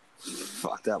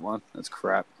 Fuck that one. That's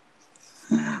crap.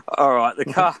 All right,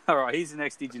 All right, here's the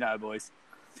next. Did you know, boys?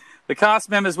 The cast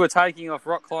members were taking to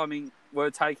rock climbing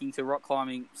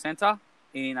centre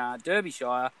in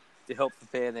Derbyshire to help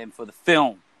prepare them for the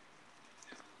film.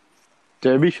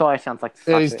 Derbyshire sounds like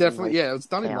It is definitely it's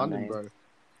done in London, name. bro.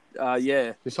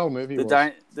 Yeah. This whole movie was.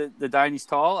 The Danish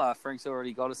tile. Frank's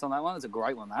already got us on that one. It's a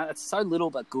great one. It's so little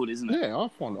but good, isn't it? Yeah, I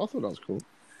thought that was cool.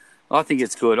 I think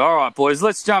it's good. All right, boys.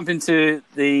 Let's jump into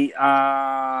the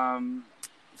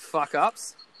fuck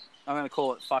ups. I'm going to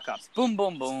call it fuck ups. Boom,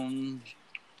 boom, boom.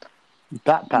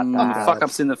 Fuck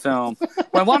ups in the film.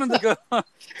 When one of the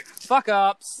fuck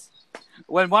ups.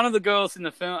 When one of the girls in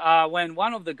the film, when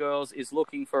one of the girls is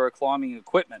looking for her climbing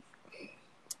equipment,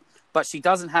 but she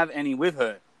doesn't have any with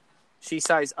her, she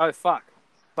says, "Oh fuck,"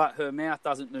 but her mouth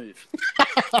doesn't move.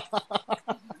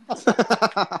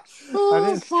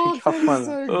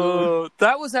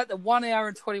 That was at the 1 hour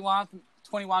and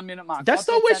 21 minute mark. That's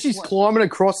not where she's climbing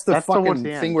across the fucking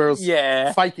thing where it was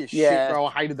fake as shit, bro.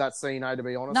 I hated that scene, to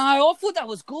be honest. No, I thought that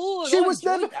was good. She was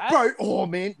never... Bro, oh,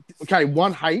 man. Okay,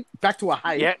 back to a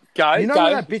hate. Yeah, go, You know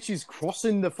when that bitch is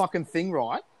crossing the fucking thing,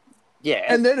 right? Yeah.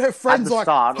 And then her friend's like,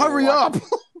 hurry up.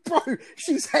 Bro,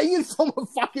 she's hanging from a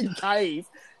fucking cave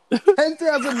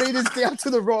 10,000 meters down to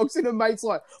the rocks, and her mate's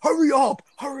like, hurry up.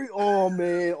 Oh,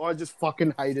 man. I just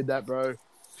fucking hated that, bro.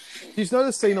 Do you know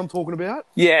the scene I'm talking about?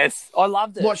 Yes, I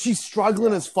loved it. Like, she's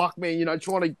struggling as fuck, man,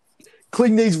 trying to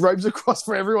cling these ropes across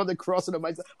for everyone to cross, and it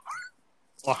makes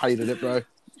I hated it, bro.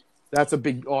 That's a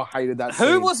big... I hated that scene.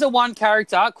 Who was the one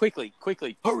character... Quickly.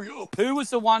 Hurry up. Who was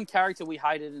the one character we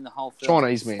hated in the whole film?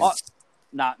 Chinese, man.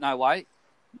 No way.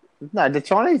 No, the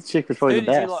Chinese chick was probably the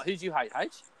best. Who did you hate,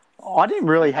 H? I didn't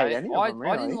really hate any of them,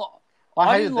 really.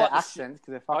 I hated their accents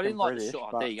because they're fucking British.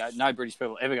 There you go. No British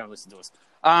people ever going to listen to us.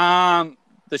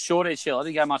 The short-haired shell. I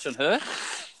didn't go much on her.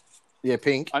 Yeah,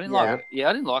 Pink. I didn't like her. Yeah,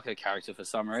 I didn't like her character for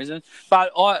some reason.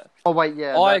 But I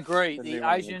agree. The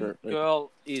Asian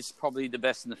girl is probably the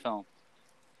best in the film.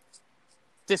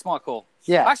 Just my call.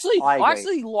 Yeah, I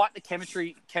actually like the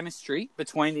chemistry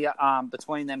between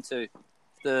them two,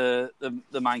 the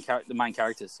main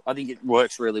characters. I think it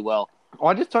works really well.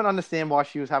 I just don't understand why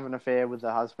she was having an affair with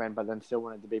her husband, but then still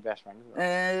wanted to be best friends with her.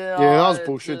 Yeah, that was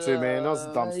bullshit too, man. That was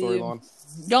a dumb storyline.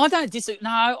 No,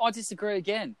 I disagree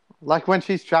again. Like when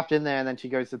she's trapped in there and then she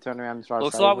goes to turn around and try to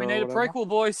Looks like we need a prequel,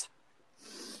 boys.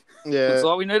 Yeah. Looks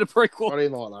like we need a prequel. I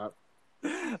didn't like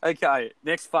that. Okay,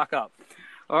 next fuck up.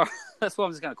 All right, that's what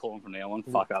I'm just going to call them from now on.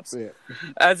 Fuck ups. Yeah.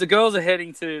 As the girls are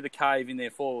heading to the cave in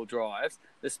their four-wheel drives,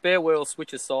 the spare wheel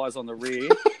switches sides on the rear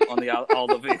on the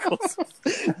older vehicles.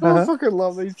 I fucking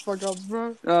love these fuck ups,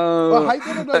 bro. I hate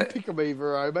that I don't pick them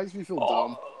either. It makes me feel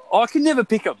dumb. I can never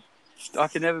pick them.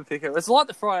 It's like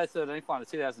the Friday the 13th one, the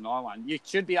 2009 one. You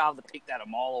should be able to pick that a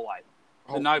mile away.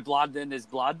 The no blood, then there's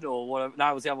blood, or whatever.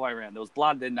 No, it was the other way around. There was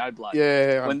blood, then no blood.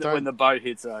 Yeah, when the boat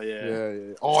hits her,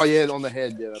 yeah. Oh, yeah, on the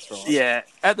head. Yeah, that's right. Yeah,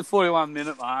 at the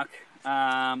 41-minute mark,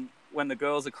 when the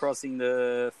girls are crossing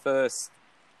the first,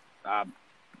 the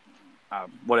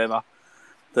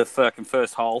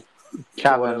first hole,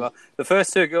 whatever. The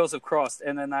first two girls have crossed,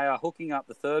 and then they are hooking up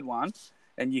the third one,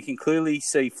 and you can clearly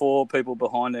see four people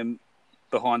behind them,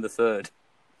 behind the third.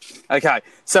 Okay,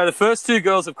 so the first two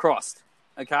girls have crossed.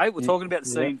 Okay, we're talking about the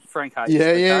scene Frank hates.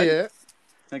 Yeah.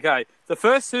 Okay, the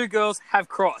first two girls have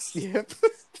crossed. Yep.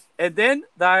 And then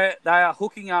they are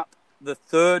hooking up the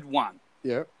third one.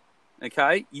 Yep.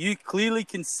 Okay, you clearly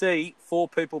can see four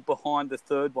people behind the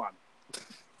third one.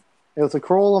 It was a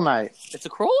crawler, mate. It's a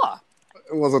crawler.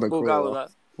 It wasn't a crawler. We'll go with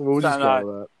that. We'll just go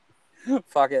with that.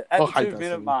 Fuck it. At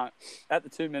the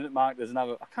 2 minute mark, there's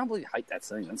another. I can't believe you hate that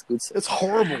scene. That's good. It's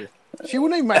horrible. She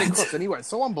wouldn't even make it across anyway. It's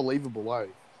so unbelievable, eh?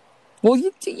 Well,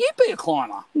 you be a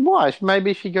climber. Why?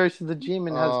 Maybe she goes to the gym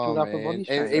and has good upper body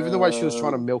strength. And even the way she was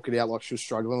trying to milk it out like she was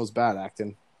struggling was bad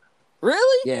acting.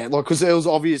 Really? Yeah, like, because it was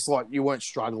obvious like you weren't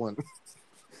struggling.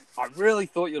 I really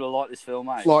thought you'd have liked this film,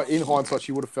 mate. Like, in hindsight,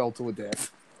 she would have fell to her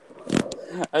death.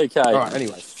 Okay. All right,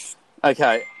 anyway.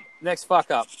 Okay, next fuck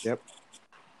up. Yep.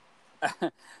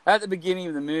 At the beginning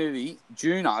of the movie,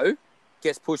 Juno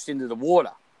gets pushed into the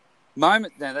water. Now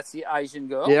that's the Asian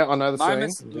girl. Yeah, I know the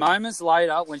scene. Moments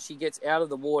later, when she gets out of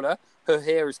the water, her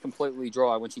hair is completely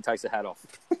dry when she takes her hat off.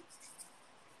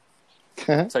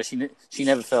 So she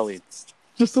never fell in.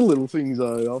 Just the little things,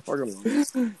 though. I fucking love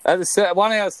it. At the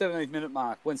 1 hour 17 minute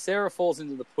mark, when Sarah falls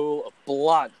into the pool of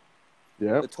blood,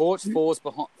 the torch falls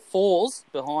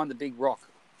behind the big rock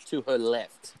to her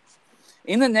left.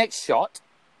 In the next shots,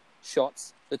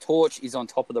 the torch is on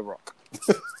top of the rock.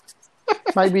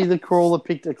 Maybe the crawler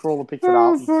picked it up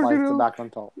and placed it back on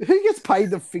top. Who gets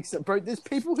paid to fix it, bro? There's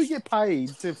people who get paid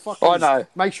to fucking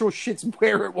make sure shit's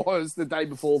where it was the day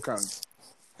before comes.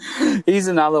 Here's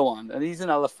another one, and here's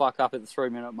another fuck up at the 3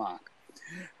 minute mark.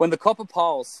 When the copper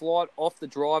poles slide off the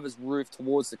driver's roof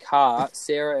towards the car,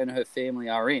 Sarah and her family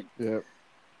are in. Yeah.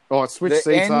 Oh, it switched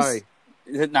seats,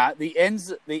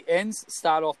 the ends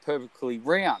start off perfectly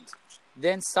round,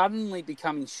 then suddenly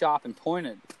becoming sharp and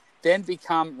pointed. Then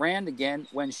become round again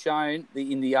when shown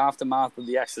in the aftermath of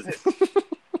the accident.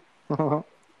 But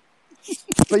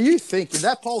you think, if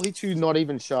that pole hits you not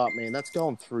even sharp, man, that's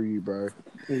going through you, bro.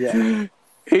 Yeah.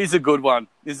 Here's a good one.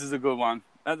 This is a good one.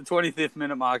 At the 25th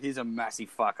minute mark, here's a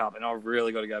massive fuck up, and I've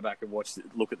really got to go back and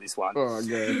look at this one. Oh,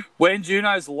 God. When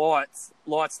Juno's lights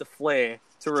the flare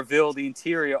to reveal the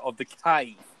interior of the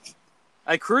cave,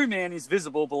 a crewman is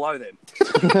visible below them.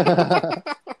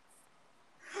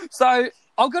 So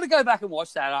I've got to go back and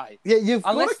watch that, eh? Yeah, there's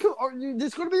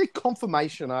got to be a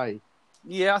confirmation, eh?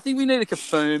 Yeah, I think we need to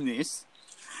confirm this.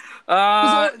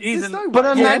 But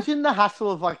imagine the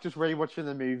hassle of like just rewatching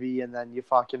the movie and then you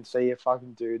fucking see a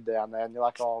fucking dude down there and you're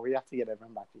like, oh, we have to get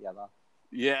everyone back together.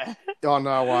 Yeah. Oh,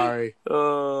 no worry.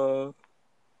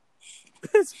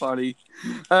 It's funny.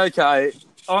 Okay,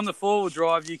 on the four-wheel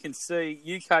drive, you can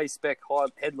see UK spec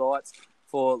headlights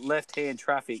for left-hand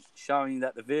traffic, showing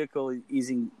that the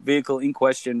vehicle in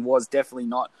question was definitely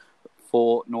not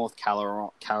for North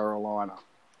Carolina.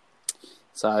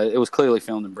 So it was clearly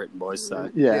filmed in Britain, boys. So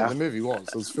yeah, the movie was.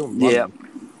 It was filmed. Yeah,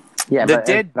 yeah. The but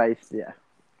dead based, yeah.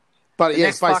 But yeah,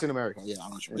 it's based in America. Yeah,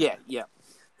 I'm not sure. Yeah.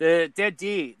 The dead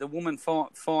deer the woman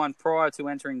found prior to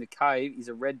entering the cave is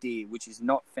a red deer, which is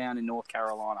not found in North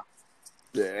Carolina.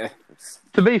 Yeah.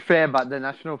 To be fair, but the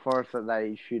national forest that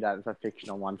they shoot at is a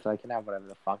fictional one, so they can have whatever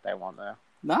the fuck they want there.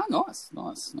 No, nice.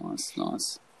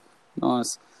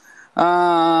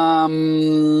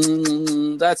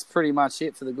 That's pretty much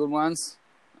it for the good ones.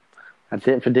 That's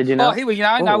it for Did You Know? Oh, here we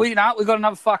go. No, we got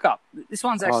another fuck up. This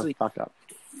one's actually... fuck up.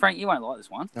 Frank, you won't like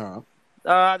this one. All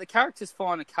right. The characters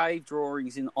find cave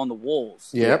drawings on the walls.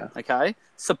 Yeah. Okay?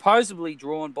 Supposedly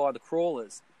drawn by the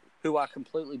crawlers, who are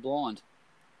completely blind.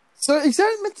 So is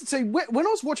that meant to say, when I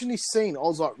was watching this scene, I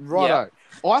was like, righto.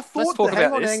 Yeah. I thought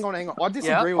that, hang on. I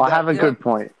disagree with that. I have a good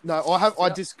point. No, I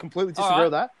just completely disagree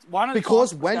with that.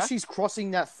 Because when she's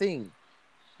crossing that thing,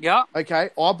 okay,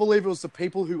 I believe it was the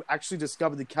people who actually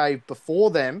discovered the cave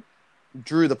before them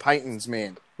drew the paintings,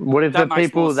 man. What if the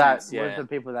people that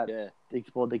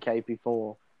explored the cave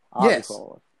before are the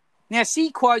crawlers? Now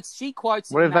she quotes.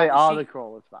 What if they are the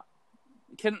crawlers?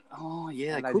 It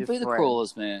could be the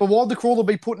crawlers, man. But why would the crawler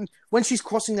be putting when she's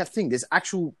crossing that thing? There's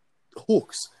actual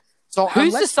hooks. So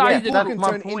who's to say that can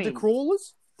turn into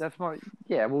crawlers? That's my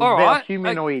they're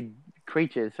humanoid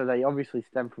creatures, so they obviously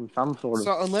stem from some sort of.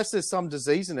 So unless there's some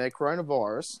disease in there,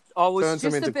 coronavirus, I was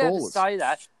just about to say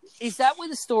that. Is that where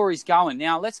the story's going?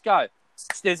 Now let's go.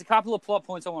 There's a couple of plot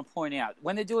points I want to point out.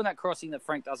 When they're doing that crossing that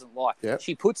Frank doesn't like,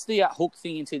 she puts the hook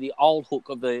thing into the old hook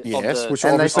of the... which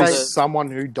obviously is someone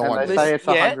who died. And they say it's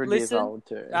 100 years old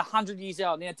too. 100 years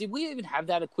old. Now, did we even have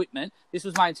that equipment? This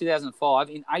was made in 2005.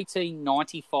 In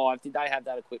 1895, did they have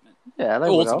that equipment? Yeah, they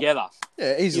all together.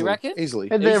 Yeah, easily. You reckon? Easily.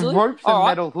 And they're ropes and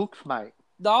metal hooks, mate.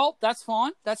 No, that's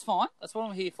fine. That's what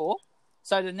I'm here for.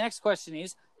 So the next question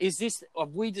is this...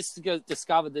 Have we just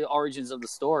discovered the origins of the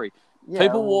story? Yeah,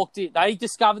 people walked in. They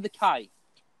discovered the cave.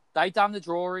 They done the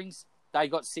drawings. They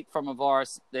got sick from a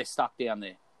virus. They're stuck down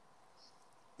there.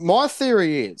 My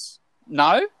theory is...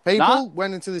 No. People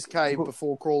went into this cave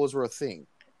before crawlers were a thing.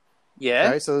 Yeah.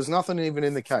 Okay, so there's nothing even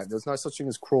in the cave. There's no such thing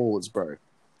as crawlers, bro.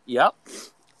 Yep.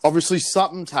 Obviously,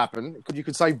 something's happened. You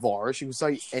could say virus. You could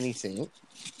say anything.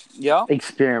 Yeah.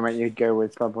 Experiment you'd go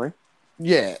with, probably.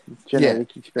 Yeah.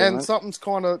 Genetic experiment. And something's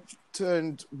kind of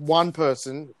turned one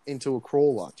person into a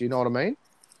crawler. Do you know what I mean?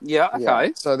 Yeah, okay. Yeah.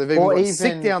 So they've even got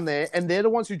sick down there, and they're the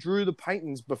ones who drew the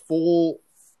paintings before,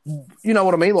 you know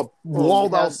what I mean? Like, while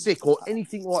they were sick or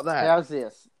anything like that. How's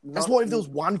this? That's why if there was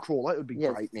one crawler, it would be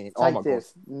great, man. Oh, my God.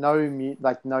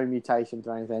 No mutations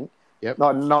or anything. Yep.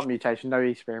 Not mutation, no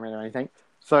experiment or anything.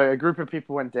 So a group of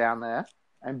people went down there,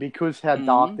 and because how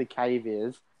dark the cave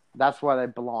is, that's why they're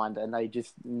blind, and they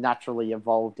just naturally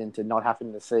evolved into not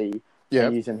having to see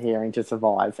and using hearing to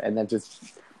survive. And then just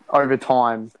over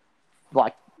time,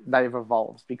 like, they've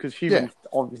evolved because humans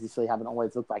obviously haven't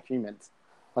always looked like humans.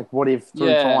 Like, what if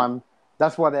through time,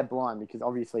 that's why they're blind, because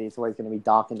obviously it's always going to be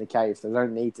dark in the cave, so they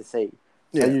don't need to see.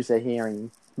 They use their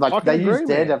hearing. Like, they use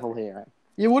Daredevil hearing.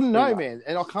 You wouldn't know, man.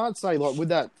 And I can't say, like, with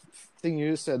that thing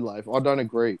you just said, Leif, I don't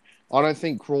agree. I don't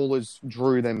think crawlers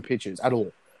drew them pictures at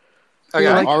all. Okay,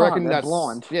 I reckon that's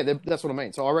blind. Yeah, that's what I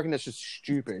mean. So I reckon that's just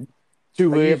stupid.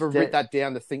 Whoever writ that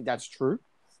down to think that's true.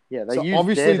 Yeah, they so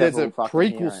obviously there's a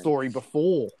prequel story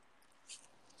before.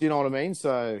 Do you know what I mean?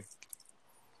 So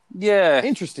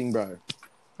interesting, bro.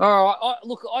 All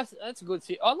right, that's a good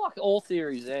theory. I like all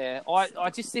theories there. I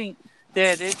just think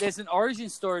there's an origin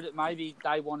story that maybe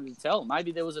they wanted to tell.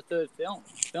 Maybe there was a third film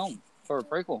for a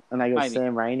prequel, and they got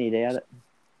Sam Raimi down it.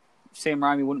 Sam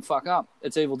Raimi wouldn't fuck up.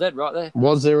 It's Evil Dead right there.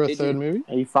 Was there a third movie?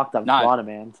 He fucked up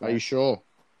Spider-Man. So. Are you sure?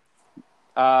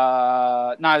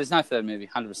 No, there's no third movie,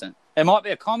 100%. It might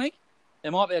be a comic.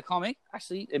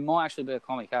 Actually, it might actually be a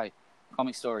comic, hey?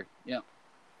 Comic story, yeah.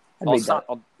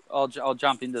 I'll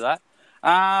jump into that.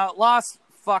 Last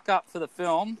fuck up for the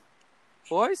film,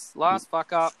 boys. Last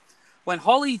fuck up. When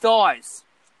Holly dies,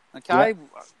 okay? Yep.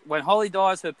 When Holly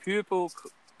dies, her pupil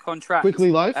contracts. Quickly,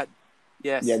 Loaf?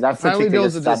 Yes. Yeah, that's apparently there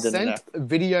was a Descent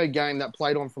video game that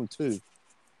played on from 2.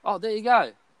 Oh, there you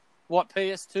go. What,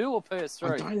 PS2 or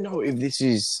PS3? I don't know if this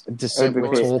is Descent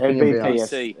we're talking about.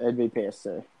 It'd be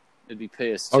PS2. It'd be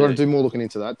PS2. I've got to do more looking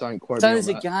into that. Don't quote me on that.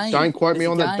 So there's a game. Don't quote me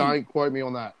on that. Don't quote me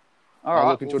on that. All right. I'll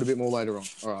look into it a bit more later on.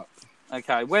 All right.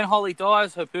 Okay. When Holly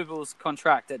dies, her pupils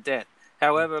contract at death.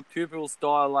 However, pupils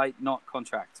dilate, not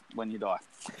contract when you die.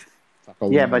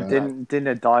 Yeah, but didn't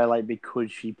it dilate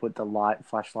because she put the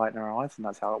flashlight in her eyes, and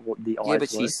that's how the eyes. Yeah, but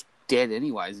she's dead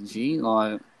anyways, isn't she?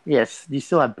 Like, yes, you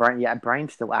still have brain. Yeah,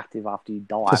 brain's still active after you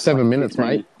die. For 7 minutes,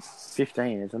 15, mate.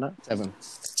 15, isn't it? 7.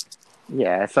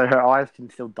 Yeah, so her eyes can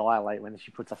still dilate when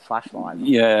she puts a flashlight in.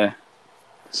 Yeah.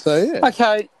 So yeah.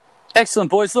 Okay, excellent,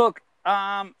 boys. Look,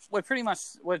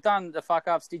 we've done the fuck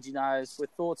ups. Did you know? With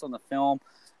thoughts on the film.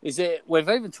 We've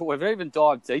even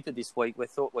dived deeper this week. We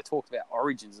talked about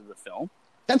origins of the film.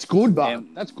 That's good, but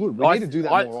that's good. We need to do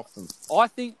that more often. I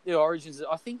think the origins.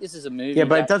 I think this is a movie. Yeah,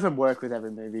 but it doesn't work with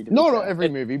every movie. Not every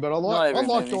movie, but I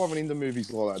like diving into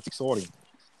movies like that. It's exciting.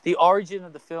 The origin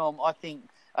of the film, I think,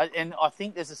 And I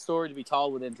think there's a story to be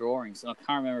told with their drawings, and I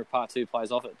can't remember if part 2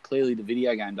 plays off it. Clearly, the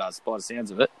video game does, by the sounds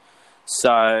of it.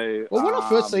 So, well, when I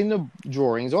first seen the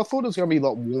drawings, I thought it was going to be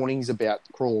like warnings about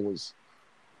crawlers.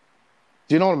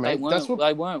 Do you know what I mean?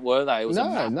 They weren't, were they? It was no, a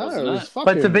map, no. Wasn't it was it? fucking...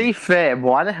 But to be fair,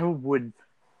 why the hell would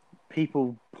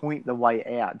people point the way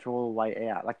out, draw the way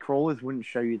out? Like, crawlers wouldn't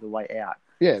show you the way out.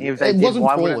 Yeah, if they did, wasn't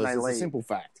why crawlers. wouldn't they It's leave? a simple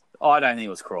fact. I don't think it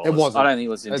was crawlers. It wasn't. I don't think it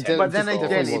was intended. But then Just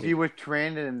again, wasn't. if you were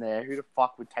stranded in there, who the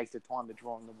fuck would take the time to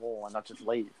draw on the wall and not just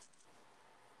leave?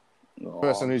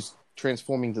 Person who's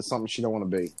transforming to something she don't want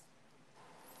to be.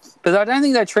 But I don't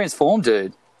think they transformed,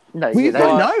 dude. No, We they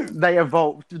don't know. They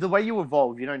evolve. The way you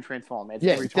evolve, you don't transform. It's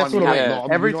Yeah, every time that's what I mean. Yeah.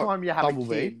 Like, every you're not time you have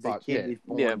Bumblebee, a kid, the but kid is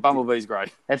born. Yeah, Bumblebee's great.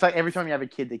 It's like every time you have a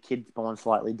kid, the kid's born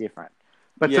slightly different.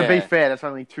 But to Yeah. be fair, that's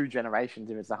only 2 generations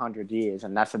if it's 100 years,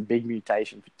 and that's a big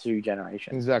mutation for 2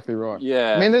 generations. Exactly right.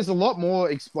 Yeah. I mean, there's a lot more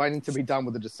explaining to be done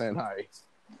with the Descent, hey?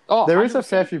 Oh, There is a 100%.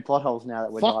 fair few plot holes now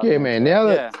that we're Fuck diving yeah, into. man. Now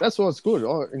Yeah. that's why it's good.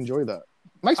 I enjoy that.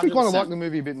 Makes me kind of 100%. like the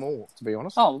movie a bit more, to be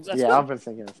honest. Oh, that's Yeah, good. I've been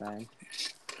thinking the same.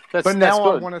 That's, But now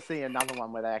I good. want to see another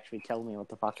one where they actually tell me what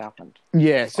the fuck happened.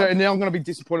 Yeah, so now I'm going to be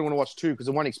disappointed when I watch 2 because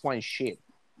it won't explain shit.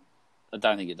 I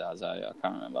don't think it does. I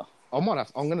can't remember. I'm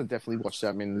going to definitely watch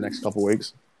that in the next couple of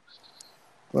weeks.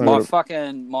 My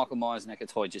fucking Michael Myers NECA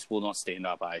toy just will not stand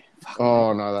up, eh? Fuck,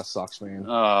 Oh, no, that sucks, man.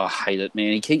 Oh, I hate it,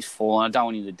 man. He keeps falling. I don't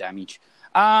want him to damage.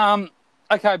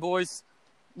 Okay, boys.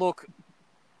 Look,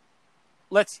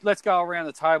 let's go around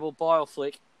the table. Buy or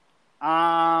flick.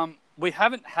 We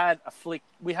haven't had a flick.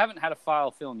 We haven't had a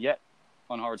fail film yet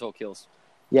on Horror Talk Kills.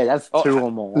 Yeah, that's Oh, 2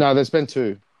 or more. No, there's been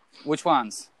 2. Which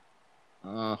ones?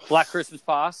 Black Christmas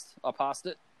Past. I passed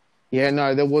it. Yeah,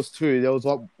 no, there was 2. There was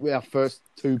like our first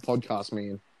 2 podcasts,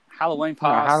 man. Halloween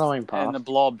Past. Halloween Past. And the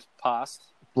Blob Past.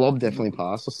 Blob definitely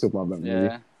passed. I still love that movie.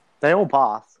 Yeah. They all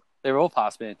pass. They're all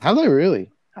past, man. Have they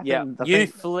really? Yeah. You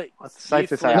flick. it's safe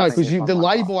to say. No, I because think the this one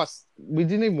might lay pass. by, we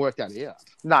didn't even work that out.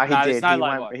 No, he No, did. there's no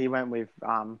lay-by. He went with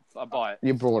I buy it.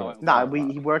 You brought it. No,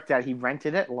 he worked out. He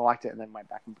rented it, liked it, and then went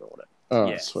back and brought it. Oh,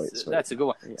 Yeah, sweet. That's a good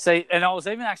one. Yeah. See, and I was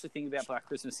even actually thinking about Black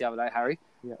Christmas the other day, Harry.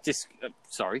 Yeah. Just,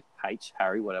 sorry,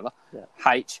 Harry, whatever. Yeah.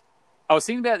 I was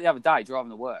thinking about it the other day driving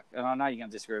to work, and I know you're going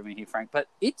to disagree with me here, Frank, but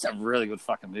it's a really good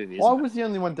fucking movie, isn't I it? was the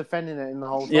only one defending it in the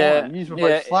whole time. Yeah, You were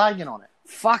yeah. both slagging on it.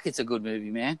 Fuck, it's a good movie,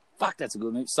 man. Fuck, that's a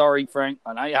good movie. Sorry, Frank.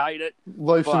 I know you hate it.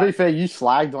 Well, to be fair, you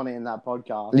slagged on it in that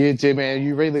podcast. You did, man.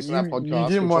 You re-listened to that You podcast.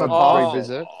 didn't which want to I pass.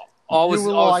 revisit. I was You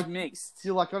were like, like- mixed.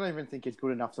 You're like, I don't even think it's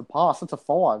good enough to pass. That's a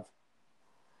 5.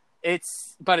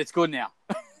 But it's good now.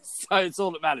 So it's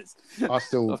all that matters. I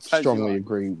still I'll take you strongly on.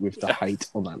 agree with the hate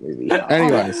on that movie.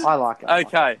 Anyways, I like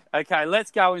it. Okay.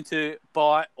 Let's go into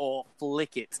buy or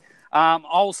flick it.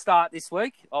 I'll start this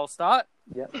week. I'll start.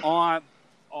 Yep. Own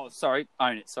it. Sorry,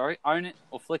 own it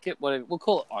or flick it. Whatever. We'll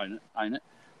call it own it.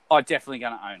 I'm definitely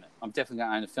going to own it. I'm definitely going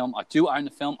to own the film. I do own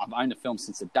the film. I've owned the film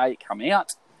since the day it came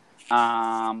out.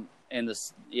 And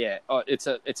this,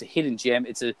 it's a hidden gem.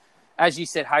 As you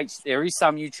said, there is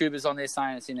some YouTubers on there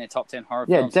saying it's in their top 10 horror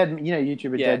films.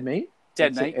 YouTuber Yeah. Dead Meat.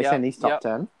 Dead Meat. It's in his top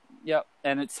 10. Yep,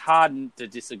 and it's hard to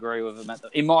disagree with them.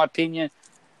 In my opinion,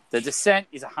 The Descent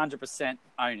is 100%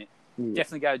 own it. Yeah.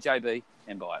 Definitely go to JB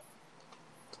and buy it.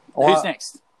 Who's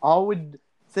next? I would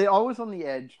say I was on the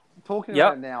edge. Talking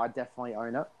about it now, I definitely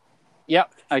own it.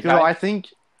 Yep. Okay. Because I think,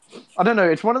 I don't know,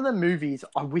 it's one of the movies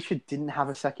I wish it didn't have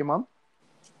a second one.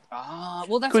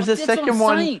 Well, Because the second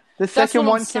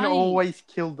one can always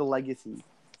kill the legacy.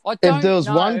 if there was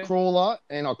one crawler,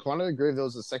 and I kind of agree if there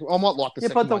was a second, I might like the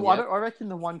second one. I reckon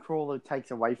the one crawler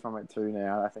takes away from it too.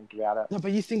 Now I think about it. No,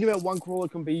 but you think about one crawler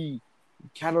can be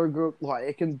category, like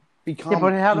it can become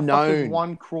But how the fuck does known.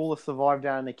 one crawler survive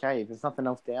down in the cave? There's nothing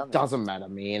else down there. Doesn't matter,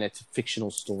 man. It's a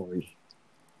fictional story.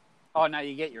 Oh no,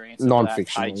 you get your answer.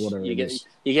 Non-fictional, for that, H. whatever You it get is.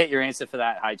 you get your answer for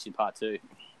that H in part 2.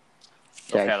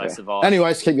 Okay, Of how they fair. survive.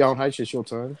 Anyways, keep going, H. It's your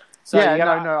turn. So yeah, you're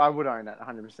gonna, no, I would own it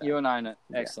 100%. You and own it.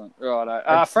 Yeah. Excellent.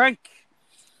 Righto.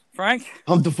 Frank,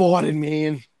 I'm divided,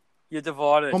 man. you're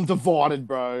divided. I'm divided,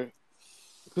 bro.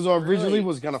 Because I originally Really?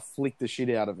 was going to flick the shit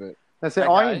out of it. That's it.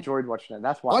 Okay. I enjoyed watching it.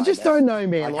 That's why. I just don't know,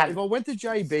 man. I Like, had- if I went to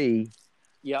JB,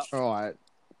 Yep. all right,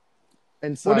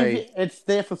 and What if say, it's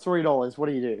there for $3? What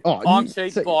do you do? oh, I'm you-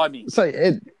 cheap. say- Buy me. So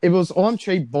it was I'm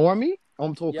cheap, buy me.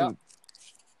 I'm talking,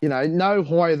 Yep. no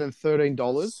higher than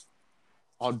 $13.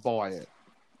 I'd buy it.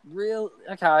 Real.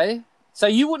 Okay. So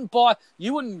you wouldn't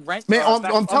rent. Man,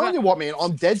 Alright, I'm telling you what, man.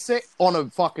 I'm dead set on a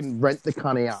fucking rent the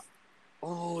cunt out.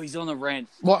 Oh, he's on the rent.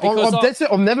 Like, Because I'm dead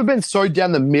set. I've never been so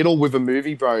down the middle with a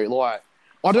movie, bro. Like,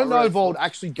 I don't know really if I would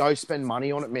actually go spend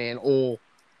money on it, man, or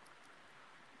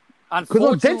Because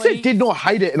I dead set did not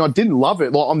hate it and I didn't love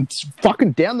it. Like, I'm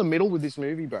fucking down the middle with this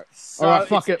movie, bro. So all right,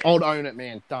 fuck it. I'll own it,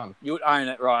 man. Done. You would own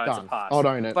it, right? Done. It's a pass. I'll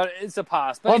own it. But it's a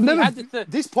pass. But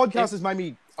this podcast has made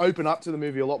me open up to the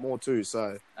movie a lot more too,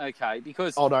 so... Okay,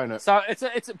 because... I'll own it. So,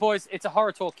 boys, it's a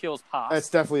Horror Talk Kills pass. It's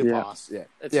definitely a pass, yeah.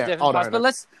 It's a definite pass. But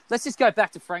let's just go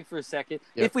back to Frank for a second.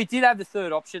 Yep. If we did have the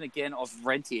third option again of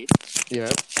rent it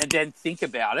and then think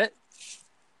about it,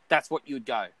 that's what you'd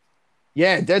go.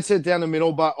 Yeah, dead set down the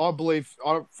middle, but I believe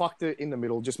I fucked it in the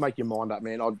middle. Just make your mind up,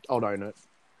 man. I'd own it.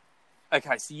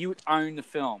 Okay, so you would own the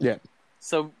film. Yeah.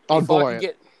 So I'd buy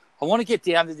it. I want to get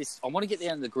down to this. I want to get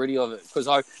down to the gritty of it because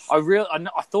I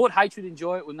thought H would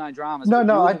enjoy it with no dramas. No,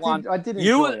 I did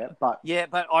enjoy it, but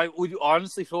but I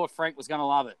honestly thought Frank was going to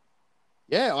love it.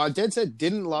 Yeah, I dead set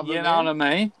didn't love it. You know what I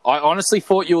mean? I honestly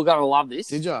thought you were going to love this.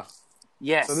 Did you?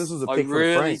 Yes. So this was a pick for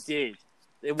Frank. I really did.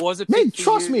 It was a pick. Man,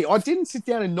 trust me, I didn't sit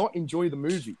down and not enjoy the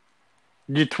movie.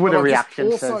 Your Twitter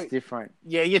reaction says different.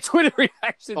 Yeah, your Twitter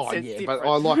reaction says different. But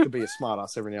I like to be a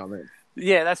smartass every now and then.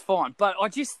 Yeah, that's fine. But I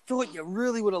just thought you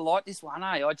really would have liked this one,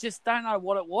 eh? I just don't know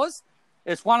what it was.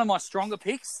 It's one of my stronger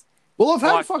picks. Well, I've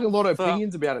had a fucking lot of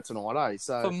opinions about it tonight, eh?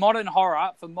 So for modern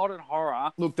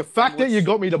horror. Look, the fact that you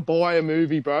got me to buy a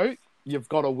movie, bro, you've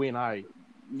got to win, eh?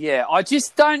 Yeah, I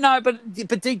just don't know. But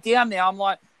deep down now, I'm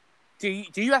like, do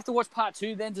you have to watch part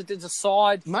 2 then to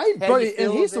decide? Mate, bro,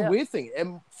 and here's the weird thing.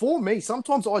 And for me,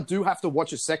 sometimes I do have to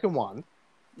watch a second one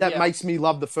that makes me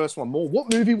love the first one more.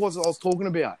 What movie was it I was talking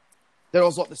about? That I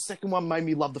was like, the second one made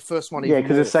me love the first one even more. Yeah,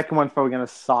 because the second one's probably going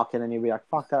to suck, and then you'll be like,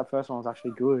 fuck, that first one was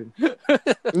actually good.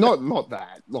 not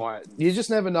that. Like, you just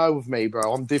never know with me,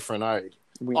 bro. I'm different, eh?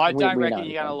 I don't reckon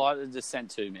you're going to like The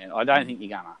Descent 2, man. I don't think you're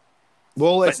going to.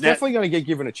 Well, it's definitely going to get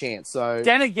given a chance. So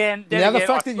then again, the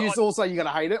fact that you all say you're going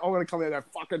to hate it, I'm going to come out and go,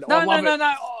 fucking, I love it.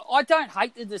 No. I don't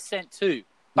hate The Descent 2,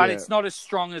 but it's not as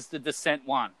strong as The Descent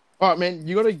 1. All right, man,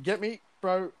 you got to get me,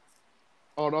 bro.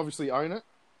 I'd obviously own it.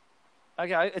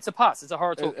 Okay, it's a pass. It's a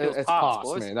Horror Talk Kills pass,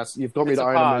 boys. Man. You've got me to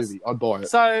own a movie. I'd buy it.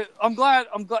 So I'm glad.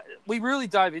 We really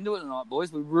dove into it tonight,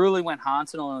 boys. We really went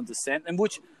hunting on Descent, and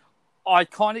which I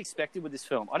kind of expected with this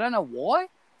film. I don't know why.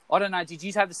 I don't know. Did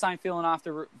you have the same feeling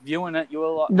after viewing it? You were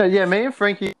like, no, yeah, me and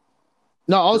Frankie.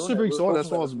 No, I was super excited. That's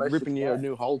why I was ripping you a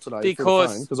new hole today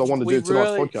because I wanted to do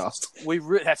tonight's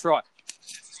podcast. That's right.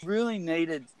 Really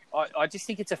needed. I just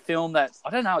think it's a film that I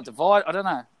don't know. I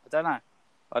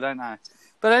don't know.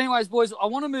 But anyways, boys, I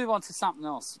want to move on to something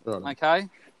else. Right. Okay,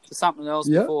 to something else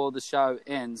before the show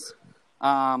ends.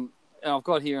 And I've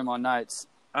got here in my notes.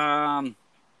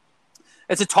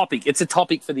 It's a topic. It's a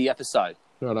topic for the episode.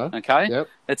 Right. Okay. Yep.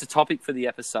 It's a topic for the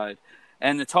episode,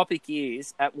 and the topic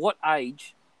is: at what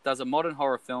age does a modern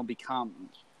horror film become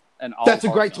an old? That's a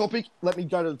great topic. Let me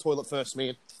go to the toilet first,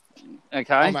 man.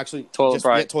 Okay. I'm actually toilet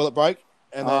break. Toilet break,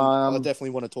 and then I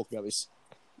definitely want to talk about this.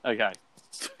 Okay.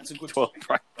 It's a good toilet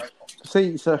break.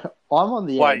 See, so I'm on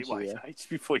the edge. Wait,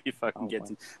 before you fucking get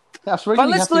to. But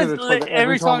let's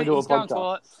every time we do a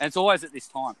podcast, and it's always at this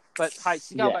time. But hey,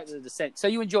 to go back to The Descent. So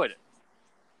you enjoyed it?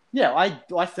 Yeah, I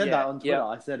said that on Twitter.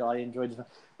 I said I enjoyed it.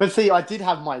 But see, I did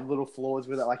have my little flaws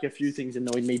with it. Like, a few things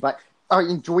annoyed me, but I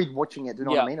enjoyed watching it. Do you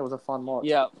know what I mean? It was a fun watch.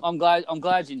 Yeah, I'm glad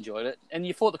you enjoyed it. And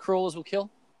you thought the crawlers will kill?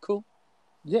 Cool.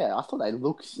 Yeah, I thought they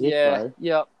looked sick, bro.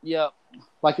 Yeah.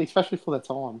 Like, especially for the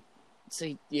time.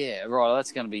 See, yeah, right.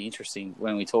 That's going to be interesting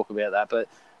when we talk about that. But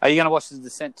are you going to watch The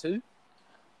Descent too?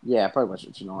 Yeah, probably watch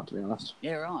it tonight, to be honest.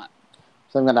 Yeah, right.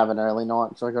 So I'm going to have an early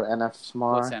night, so I got NFs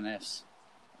tomorrow. What's NFs?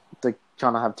 They're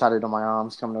trying to have tattooed on my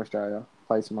arms, coming to Australia,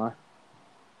 play tomorrow.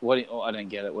 I don't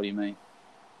get it. What do you mean?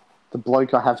 The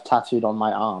bloke I have tattooed on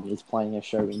my arm is playing a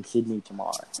show in Sydney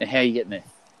tomorrow. And how are you getting there?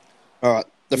 All right,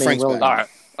 Frank's back.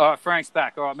 All right, Frank's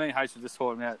back. All right, me and H were just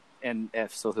talking about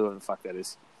NFs or whoever the fuck that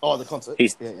is. Oh, the concert.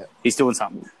 He's doing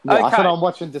something. Yeah, okay. I said I'm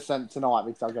watching Descent tonight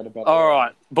because I'll go to bed. All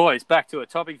right, boys, back to it.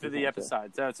 Topic for the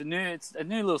episode. So it's a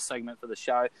new little segment for the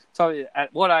show. So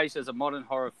at what age does a modern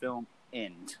horror film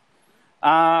end?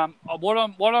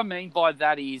 What I mean by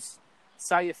that is,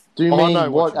 say if do you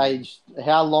mean what age?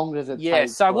 How long does it take? Yeah.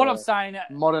 So what I'm saying,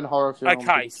 modern horror film.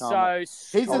 Okay. So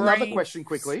here's another question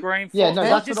quickly. Yeah, no,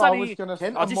 that's what I was going to say.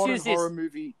 Can a modern horror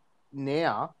movie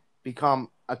now become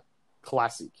a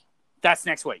classic? That's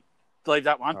next week. Leave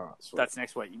that one. All right, that's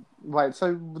next week. Wait,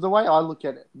 so the way I look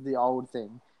at the old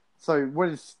thing, so what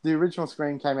is the original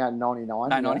Scream came out in 99?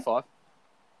 No, 95.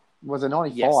 Was it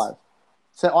 95? Yes.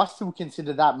 So I still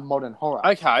consider that modern horror.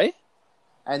 Okay.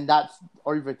 And that's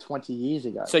over 20 years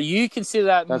ago. So you consider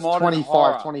that that's modern 25,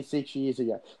 horror. 26 years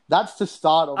ago. That's the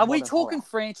start of Are we talking horror.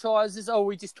 Franchises or are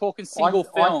we just talking single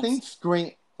films?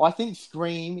 I think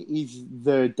Scream is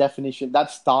the definition. That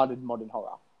started modern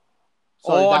horror.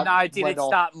 So did it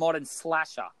start modern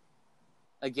slasher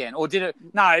again, or did it?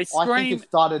 No, Scream. I think it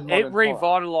started modern It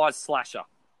revitalized slasher.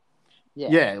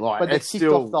 Yeah, but it's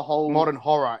still the whole modern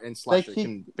horror and slasher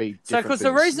can be different. So, because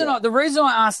the reason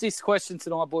I asked this question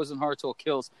tonight, boys, on Horror Talk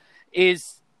Kills,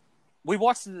 is we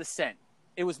watched The Descent.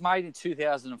 It was made in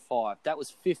 2005. That was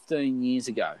 15 years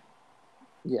ago.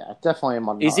 Yeah, definitely a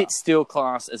modern. Is it still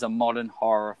classed as a modern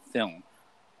horror film?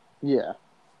 Yeah.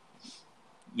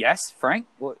 Yes, Frank.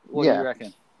 What do you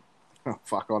reckon? Oh,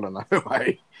 fuck, I don't know.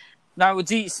 No,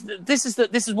 this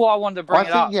is why I wanted to bring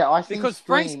it up. Yeah, I think because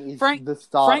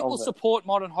Frank will support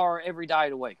modern horror every day of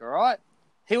the week. All right,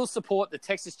 he'll support the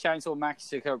Texas Chainsaw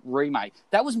Massacre remake.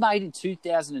 That was made in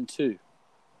 2002.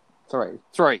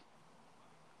 Three.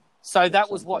 So that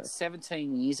was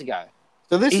 17 years ago.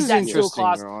 So this is interesting,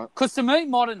 right? Because to me,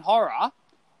 modern horror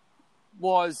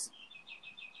was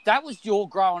your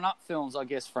growing up films, I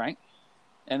guess, Frank,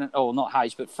 not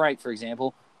H, but Frank, for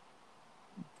example.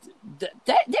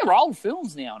 They're old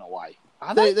films now in a way,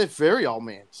 are they? They're very old,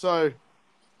 man. So,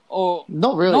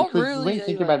 not really. Because when you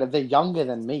think about it, they're younger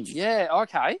than me. Yeah.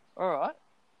 Okay. All right.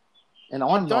 And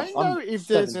I don't know if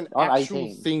there's an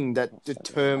actual thing that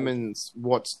determines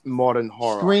what's modern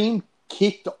horror. Scream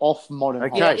kicked off modern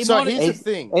horror. Okay, so here's the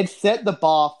thing. It set the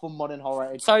bar for modern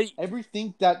horror. So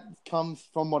everything that comes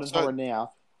from modern horror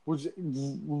now was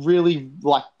really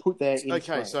put there in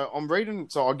Scream. So I'm reading.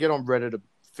 So I get on Reddit a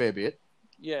fair bit.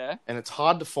 Yeah. And it's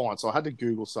hard to find, so I had to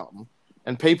Google something.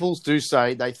 And people do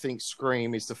say they think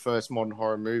Scream is the first modern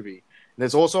horror movie. And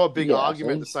there's also a big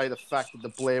argument to say the fact that the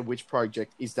Blair Witch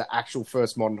Project is the actual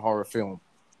first modern horror film.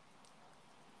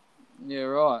 Yeah,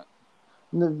 right.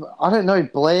 I don't know,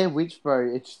 Blair Witch,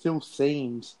 bro, it still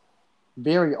seems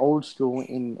very old school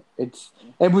it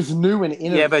was new and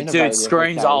innovative. Yeah, but dude,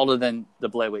 Scream's older than the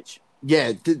Blair Witch.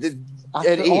 Yeah, it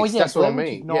is. That's what I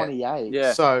mean. 98.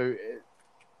 Yeah. So,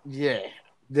 yeah.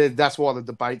 That's why the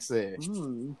debate's there.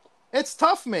 It's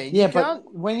tough, man. Yeah,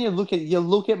 but when you look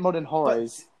at modern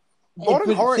horrors,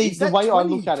 modern horror is the way 20, I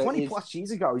look at it 20 plus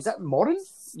years ago. Is that modern?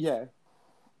 Yeah.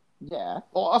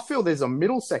 Oh, I feel there's a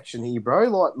middle section here, bro.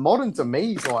 Like modern to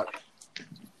me is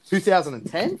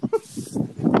 2010.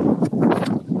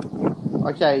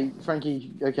 Okay,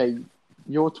 Frankie. Okay,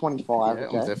 you're 25. Yeah,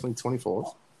 okay? I'm definitely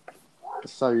 24.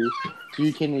 So, do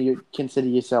you consider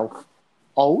yourself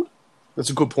old? That's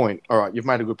a good point. All right, you've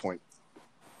made a good point.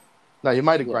 No, you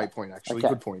made a great point, actually. Okay.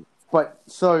 Good point. But,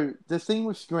 so, the thing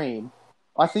with Scream,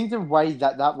 I think the way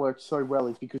that works so well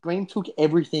is because Scream took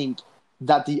everything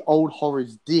that the old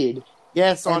horrors did,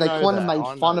 and they kind of made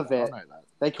fun of it.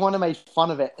 They kind of made fun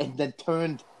of it and then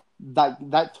turned...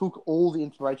 That took all the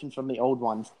inspirations from the old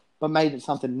ones, but made it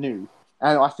something new.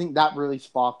 And I think that really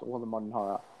sparked all the modern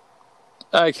horror.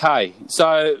 Okay,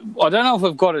 so I don't know if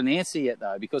we've got an answer yet,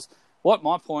 though, because... What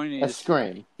my point is... A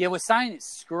Scream. Yeah, we're saying it's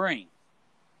Scream.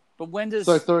 But when does...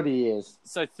 So 30 years.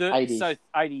 80s. So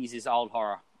 80s is old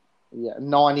horror. Yeah,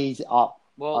 90s up.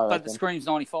 Well, but the Scream's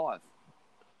 95.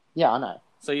 Yeah, I know.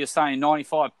 So you're saying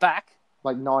 95 back?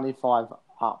 95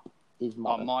 up is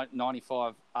modern.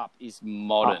 95 up is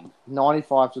modern.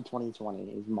 95 to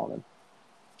 2020 is modern.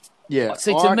 Yeah.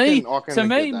 See, to me,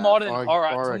 modern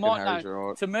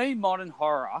horror... To me, modern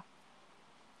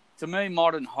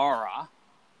horror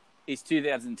is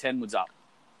 2010 was up.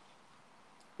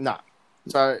 No.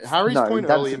 So Harry's point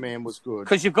earlier, man, was good.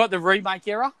 Because you've got the remake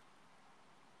era.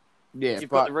 Yeah,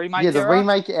 got the remake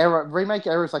era. The remake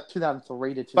era is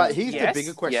 2003 to 2000. But here's the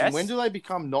bigger question: when do they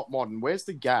become not modern? Where's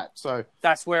the gap? So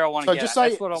that's where I want to get. Just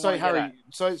say, Harry.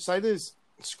 So say there's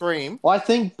Scream. I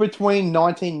think between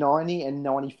 1990 and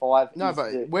 95. No,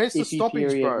 but where's the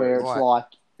stoppage, bro? Where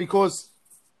it's because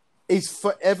is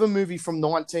forever movie from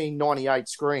 1998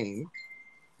 Scream.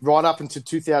 Right up into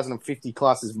 2050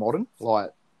 class is modern.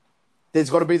 There's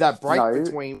got to be that break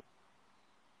between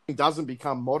it doesn't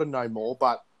become modern no more,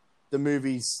 but the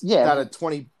movies that are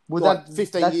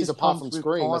 15 years apart from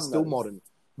Scream are still modern.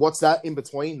 What's that in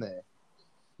between there?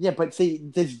 Yeah, but see,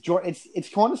 it's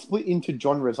kind of split into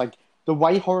genres. The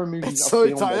way horror movies are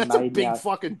filmed and that's made a big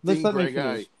fucking thing,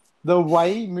 Greg. The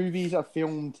way movies are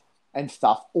filmed and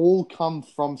stuff all come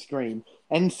from Scream.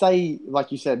 And say,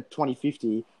 like you said,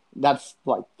 2050... That's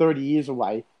 30 years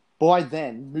away. By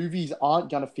then, movies aren't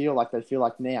going to feel like they feel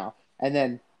like now. And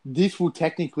then this will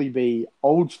technically be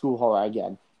old school horror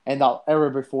again. And the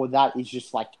era before that is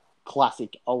just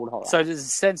classic old horror. So does the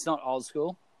sense not old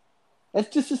school? It's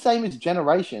just the same as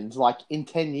Generations. In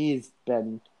 10 years,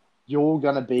 Ben, you're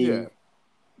going to be... Yeah.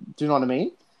 Do you know what I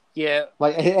mean? Yeah.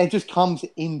 It just comes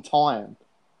in time.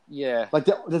 Yeah.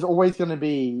 There's always going to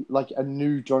be, a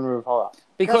new genre of horror.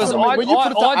 Because when you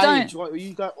put it to age,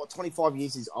 you go, 25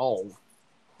 years is old.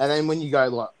 And then when you go,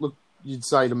 like, look, you'd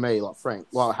say to me, like, Frank,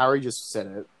 like Harry just said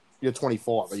it, you're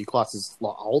 25, but your class is,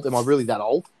 like, old. Am I really that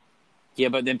old? Yeah,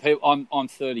 but then I'm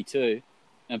 32,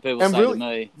 and people say really, to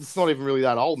me... It's not even really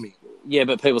that old, me. Yeah,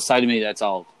 but people say to me that's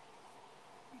old.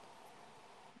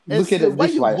 Look at it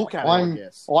this way. Look at it, I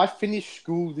guess. I finished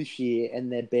school this year,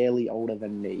 and they're barely older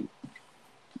than me.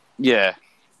 Yeah.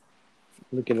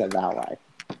 Look at it that way.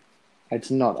 It's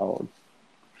not old.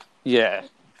 Yeah.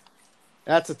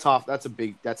 That's a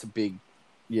big,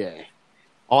 yeah.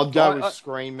 I'd go with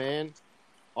Scream, man.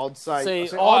 I'd say,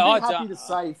 I'd be happy to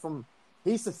say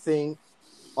here's the thing,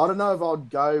 I don't know if I'd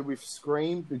go with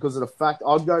Scream because of the fact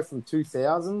I'd go from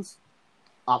 2000s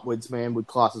upwards, man, with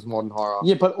class as modern horror.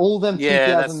 Yeah, but all them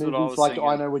 2000 movies, like thinking.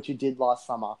 I Know What You Did Last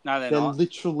Summer, they're not.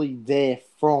 Literally there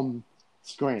from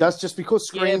Scream. That's just because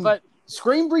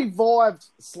Scream revived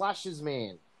slashers,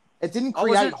 man. It didn't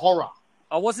create horror.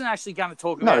 I wasn't actually going to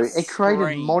talk about it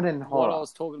created modern horror. What I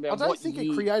was talking about. I don't think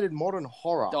it created modern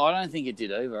horror. I don't think it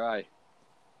did either, eh?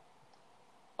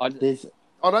 I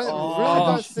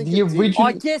don't think the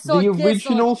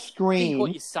original Scream,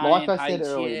 like I said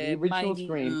earlier, the original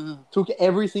Scream took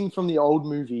everything from the old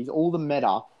movies, all the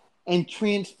meta, and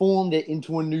transformed it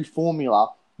into a new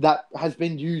formula that has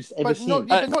been used ever since.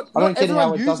 Not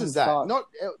everyone uses that.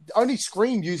 Only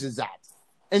Scream uses that.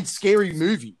 And Scary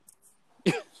Movie.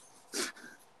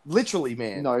 Literally,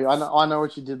 man. No, I know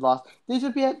what you did last. There's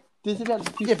about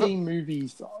 15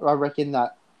 movies, I reckon,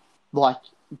 that, like,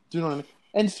 do you know what I mean?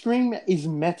 And Scream is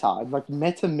meta. Like,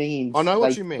 meta means... I know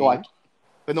what you mean. Like,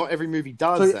 but not every movie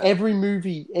does that. So every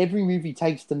movie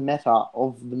takes the meta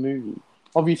of the movie.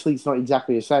 Obviously, it's not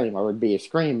exactly the same. It would be a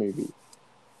Scream movie.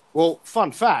 Well,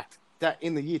 fun fact, that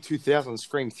in the year 2000,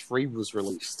 Scream 3 was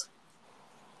released.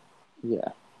 Yeah.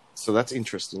 So that's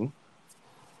interesting.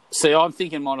 See, I'm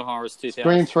thinking modern horror is 2000.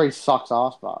 Scream 3 sucks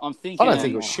ass, but I don't think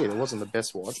it was shit. It wasn't the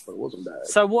best watch, but it wasn't bad.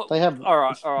 So what? They have all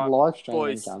right, live streaming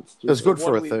boys. accounts. It was good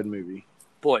for a third movie.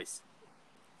 Boys,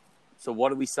 so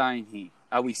what are we saying here?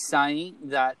 Are we saying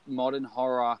that modern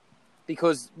horror,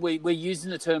 because we're using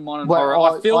the term modern horror,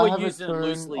 I feel we're using it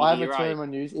loosely here, I have a term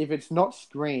on use. If it's not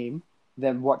Scream,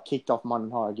 then what kicked off modern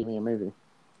horror? Give me a movie.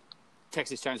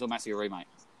 Texas Chainsaw Massacre remake.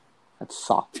 That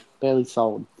sucked. Barely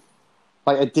sold.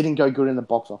 Like, it didn't go good in the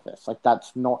box office. Like,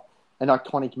 that's not an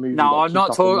iconic movie. No, I'm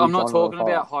not talking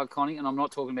about iconic, and I'm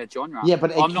not talking about genre. Yeah,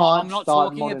 but I'm not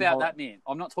talking about that, man.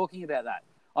 I'm not talking about that.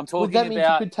 I'm talking about... Would that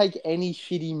mean you could take any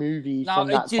shitty movie from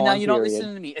that time period? You're not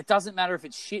listening to me. It doesn't matter if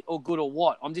it's shit or good or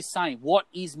what. I'm just saying, what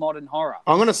is modern horror?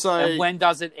 I'm going to say... And when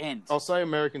does it end? I'll say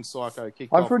American Psycho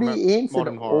kicked off I've already answered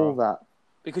all that.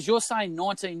 Because you're saying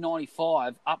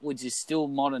 1995 upwards is still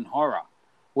modern horror.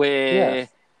 Where... Yeah.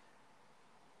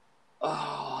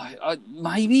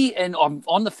 Maybe, and I'm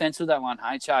on the fence with that one,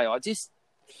 HA. I just...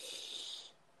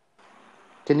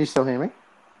 Can you still hear me?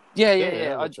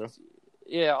 Yeah. I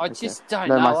just don't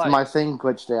know. My thing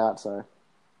glitched out, so...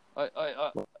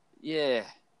 Yeah.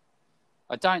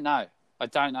 I don't know.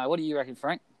 What do you reckon,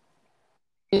 Frank?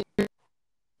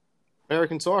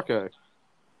 American Psycho.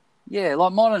 Yeah,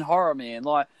 like modern horror, man.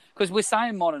 Like, because we're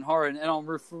saying modern horror, and I'll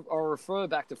refer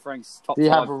back to Frank's top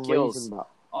 5 kills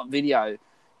on video.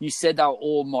 You said they were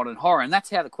all modern horror, and that's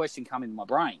how the question came into my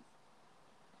brain.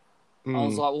 I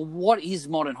was like, well, what is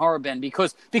modern horror, Ben?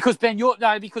 Because Ben,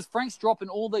 because Frank's dropping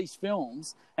all these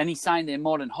films, and he's saying they're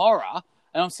modern horror,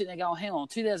 and I'm sitting there going, hang on,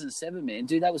 2007, man,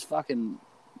 dude, that was 13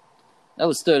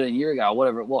 years ago, or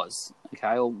whatever it was,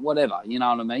 okay, or whatever, you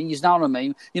know what I mean? You know what I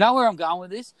mean? You know where I'm going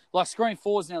with this? Like, Scream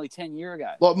 4 is nearly 10 years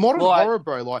ago. Like, modern horror,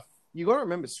 bro, like, you got to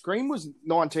remember, Scream was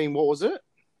 19, what was it?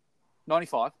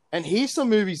 95. And here's some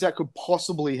movies that could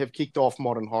possibly have kicked off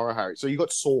modern horror, Harry. So you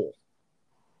got Saw.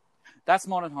 That's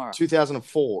modern horror.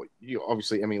 2004. You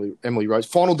obviously Emily Rose.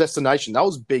 Final Destination. That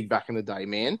was big back in the day,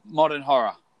 man. Modern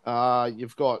horror.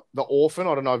 You've got The Orphan.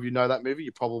 I don't know if you know that movie.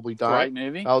 You probably don't. Great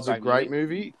movie. That was a great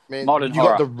movie. Man, modern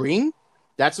horror. You got The Ring.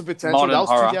 That's a potential. Modern that was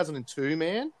horror. 2002,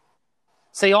 man.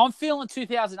 See, I'm feeling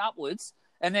 2000 upwards.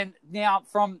 And then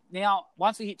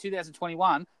once we hit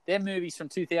 2021, their movies from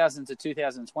 2000 to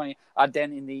 2020 are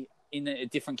then in a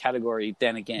different category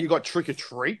then again. You got Trick or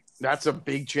Treat. That's a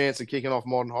big chance of kicking off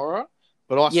modern horror.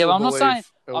 But I'm not saying.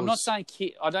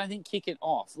 I don't think kick it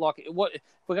off. Like, what if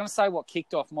we're going to say what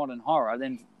kicked off modern horror?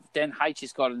 Then H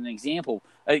has got an example.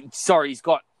 He's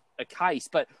got a case,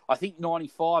 but I think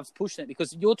 95's pushing it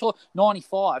because you're talking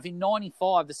 95. In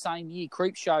 95, the same year,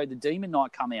 Creepshow, The Demon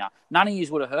Knight come out. None of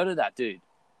you would have heard of that, dude.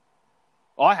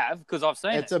 I have, because I've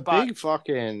seen it. It's a big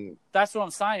fucking... That's what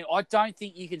I'm saying. I don't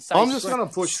think you can say... I'm just going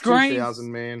to push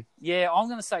 2000, man. Yeah, I'm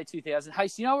going to say 2000. Hey,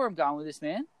 so you know where I'm going with this,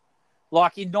 man?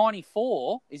 Like, in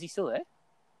 94... Is he still there?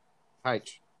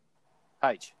 H.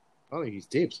 H. I think he's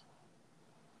dipped.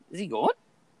 Is he gone?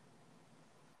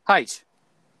 H.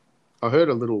 I heard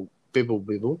a little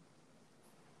bibble.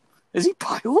 Is he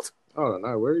bailed? I don't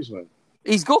know. Where is he?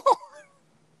 He's gone.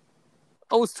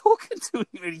 I was talking to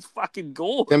him and he's fucking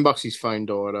gone. $10 his phone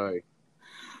died, eh?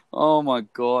 Oh, my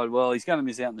God. Well, he's going to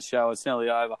miss out on the show. It's nearly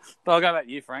over. But I'll go back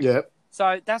to you, Frank. Yeah.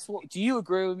 So that's what... Do you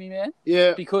agree with me, man?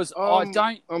 Yeah. Because I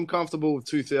don't... I'm comfortable with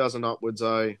 2,000 upwards,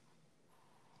 eh?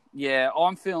 Yeah,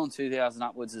 I'm feeling 2,000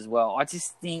 upwards as well. I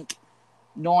just think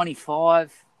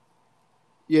 95...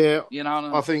 Yeah, you know what I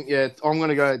mean? I think I'm going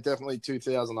to go definitely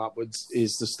 2,000 upwards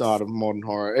is the start of modern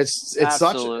horror. It's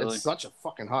such a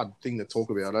fucking hard thing to talk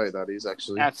about, that is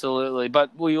actually. Absolutely,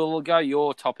 but we will go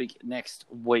your topic next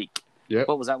week. Yeah.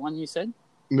 What was that one you said?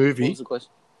 Movie. What was the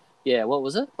question? Yeah, what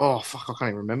was it? Oh fuck, I can't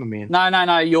even remember, man.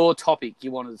 No, your topic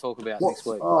you wanted to talk about next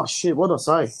week. Oh shit, what did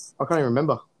I say? I can't even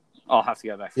remember. I'll have to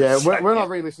go back. Yeah, when I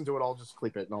re-listen to it, I'll just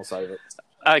clip it and I'll save it.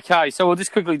 Okay, so we'll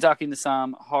just quickly duck into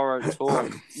some horror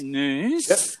talk news.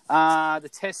 Yep. The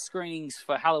test screenings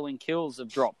for Halloween Kills have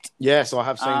dropped. Yes, I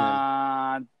have seen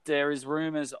them. There is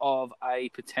rumours of a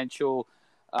potential...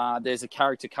 there's a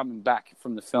character coming back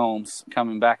from the films,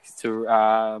 coming back to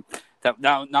that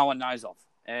no one knows of.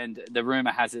 And the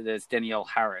rumour has it there's Danielle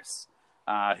Harris.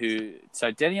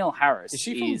 So Danielle Harris is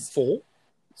she from 4?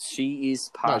 She is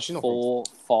part 4,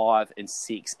 5, and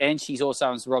 6. And she's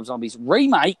also in Rob Zombie's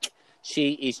remake.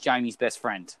 She is Jamie's best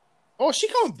friend. Oh, she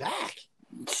coming back?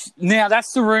 Now,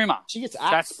 that's the rumour. She gets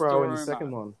axed, bro, in the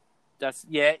second one. That's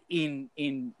in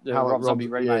the Rob Zombie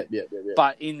remake. Yeah.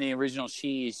 But in the original,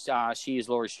 she is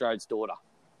Laurie Strode's daughter.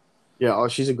 Yeah,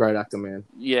 she's a great actor, man.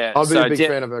 Yeah. I'll be a big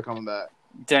fan of her coming back.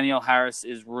 Danielle Harris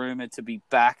is rumoured to be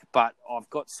back, but I've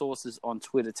got sources on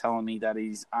Twitter telling me that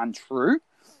is untrue,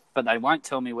 but they won't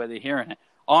tell me where they're hearing it.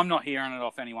 I'm not hearing it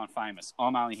off anyone famous.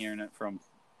 I'm only hearing it from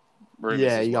rumours.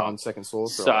 Yeah, you go on second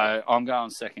source. So right? I'm going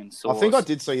second source. I think I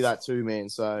did see that too, man.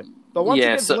 So, but once it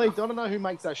gets leaked, I don't know who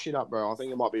makes that shit up, bro. I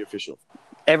think it might be official.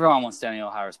 Everyone wants Danielle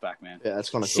Harris back, man. Yeah, that's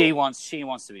kind of cool. She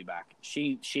wants to be back.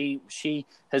 She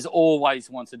has always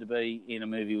wanted to be in a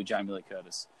movie with Jamie Lee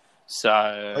Curtis. So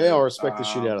yeah, I respect the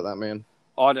shit out of that, man.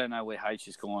 I don't know where H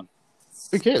is gone.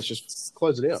 Who cares? Just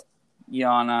close it out.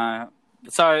 Yeah, I know.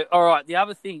 So, all right. The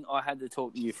other thing I had to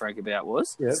talk to you, Frank, about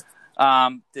was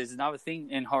there's another thing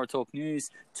in Horror Talk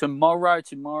News tomorrow,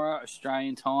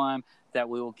 Australian time, that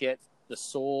we will get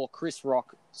the Chris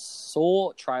Rock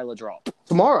Saw trailer drop.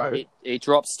 Tomorrow? It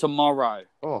drops tomorrow.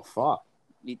 Oh, fuck.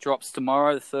 It drops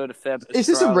tomorrow, the 3rd of February. Is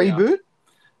this a reboot?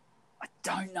 I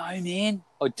don't know, man.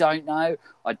 I don't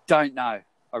know.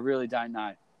 I really don't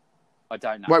know. I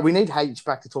don't know. Wait, we need H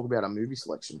back to talk about our movie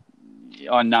selection.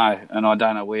 I know, and I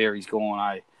don't know where he's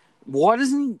gone, Why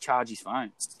doesn't he charge his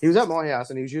phone? He was at my house,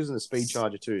 and he was using the speed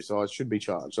charger too, so it should be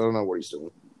charged. I don't know what he's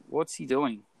doing. What's he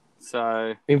doing?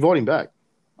 So invite him back.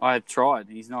 I have tried.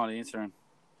 He's not answering.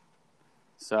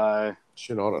 So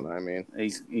shit, I don't know, man.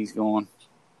 He's gone.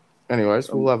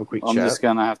 Anyways, we'll have a quick chat. I'm just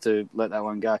going to have to let that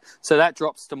one go. So that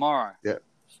drops tomorrow. Yeah.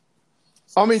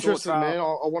 I'm interested, man. I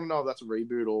want to know if that's a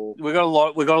reboot or we got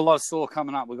a lot of Saw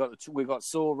coming up. We got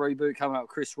Saw reboot coming up.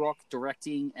 Chris Rock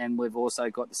directing, and we've also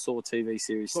got the Saw TV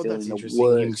series still in the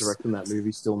works. Him directing that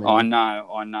movie still, man. I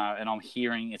know, and I'm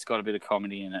hearing it's got a bit of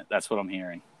comedy in it. That's what I'm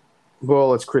hearing.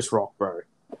 Well, it's Chris Rock, bro.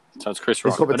 So it's Chris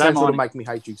Rock. He's got potential to make me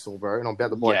hate Jigsaw, bro, and I'm about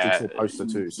to buy a Jigsaw poster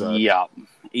too. So yeah,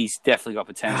 he's definitely got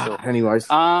potential. Anyways,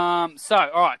 so all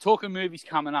right, talking movies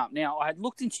coming up. Now, I had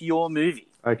looked into your movie.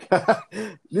 Okay,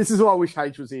 this is why I wish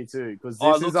H was here too, because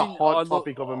this is a hot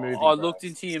topic of a movie. I looked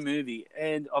into your movie,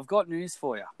 and I've got news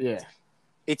for you. Yeah,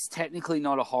 it's technically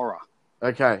not a horror.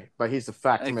 Okay, but here's the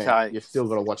fact, man. You've still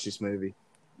got to watch this movie.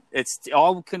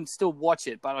 I can still watch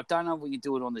it, but I don't know if we can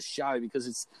do it on the show because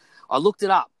it's. I looked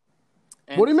it up.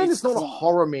 What do you mean it's not a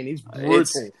horror, man? It's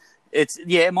brutal.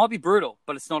 It might be brutal,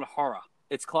 but it's not a horror.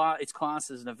 It's classed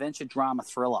as an adventure drama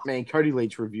thriller. Man, Cody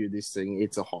Leach reviewed this thing.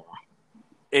 It's a horror.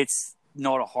 It's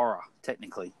not a horror,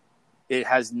 technically. It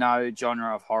has no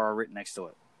genre of horror written next to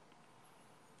it.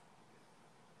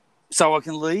 So I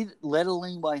can let a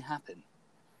leeway happen.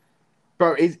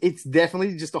 Bro, it's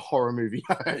definitely just a horror movie.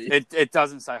 It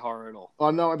doesn't say horror at all. I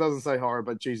know it doesn't say horror,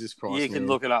 but Jesus Christ, you can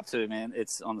look it up too, man.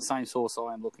 It's on the same source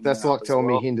I am looking. That's like telling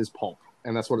me Hinder's pulp,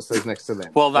 and that's what it says next to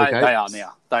them. Well, they are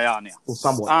now. They are now. Well,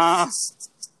 somewhat.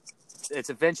 It's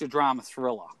adventure drama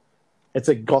thriller. It's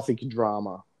a gothic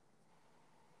drama.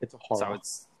 It's a horror.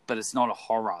 But it's not a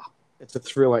horror. It's a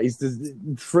thriller.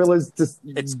 Thriller's just.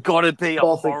 It's got to be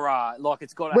gothic. A horror. Like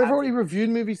it's got to. We've already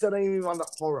reviewed movies that ain't even under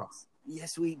horror.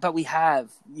 Yes, we have.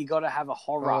 You got to have a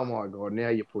horror. Oh my god! Now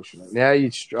you're pushing it. Now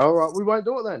all right. We won't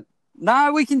do it then.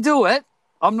 No, we can do it.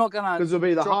 I'm not gonna because it'll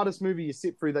be the hardest movie you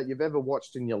sit through that you've ever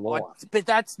watched in your life. But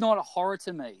that's not a horror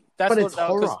to me. It's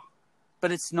horror.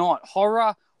 But it's not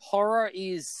horror. Horror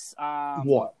is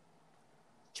what?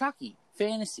 Chucky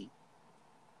fantasy.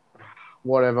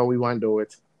 Whatever, we won't do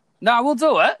it. No, we'll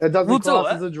do it. It doesn't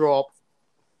class as a drop.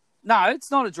 No, it's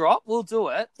not a drop. We'll do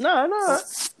it. No.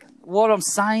 What I'm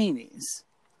saying is,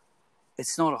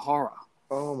 it's not a horror.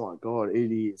 Oh my god,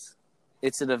 it is.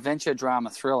 It's an adventure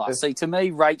drama thriller. See, to me,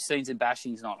 rape scenes and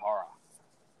bashing is not horror.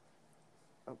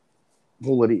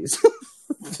 Well, it is.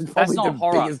 That's not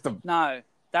horror. No,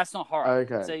 that's not horror.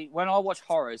 Okay. See, when I watch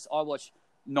horrors, I watch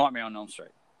Nightmare on Elm Street.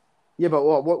 Yeah, but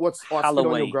what's I Spit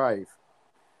on Your Grave?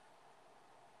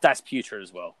 That's putrid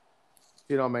as well.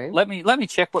 You know what I mean? Let me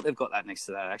check what they've got that next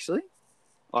to that. Actually,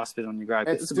 I Spit on Your Grave.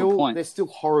 It's still, a good point. They're still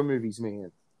horror movies,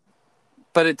 man.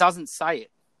 But it doesn't say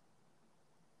it.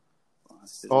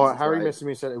 Harry messaged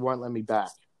me and said it won't let me back.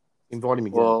 Invite him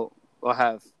again. Well, I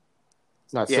have.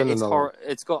 No, send it's horror.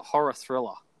 It's got horror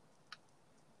thriller.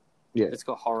 Yeah, it's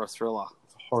got horror thriller.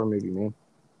 It's a horror movie, man.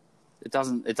 It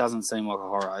doesn't seem like a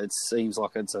horror. It seems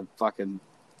like it's a fucking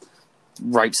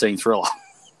rape scene thriller.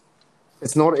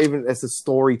 It's not even. It's a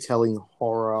storytelling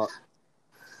horror.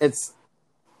 It's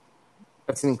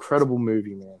an incredible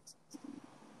movie, man.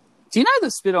 Do you know the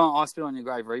I Spit on Your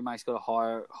Grave remake's got a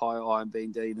higher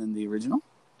IMDb than the original?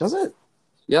 Does it?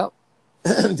 Yep.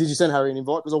 Did you send Harry an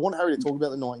invite? Because I want Harry to talk about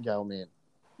the Nightingale Man.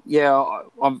 Yeah,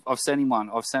 I've sent him one.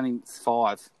 I've sent him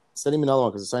 5. Send him another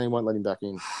one because Sony won't let him back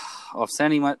in. I've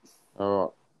sent him it. All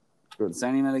right. Good.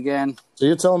 Send him it again. So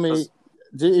you're telling me,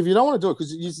 if you don't want to do it,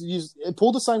 because you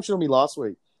pulled the same shit on me last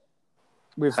week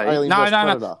with Alien vs.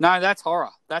 Predator. No, that's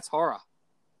horror. That's horror.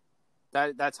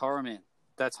 That's horror, man.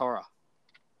 That's horror.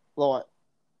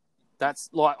 That's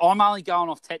like I'm only going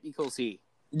off technicals here.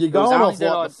 You're going off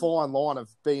the fine line of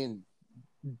being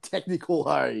technical,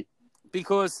 hey?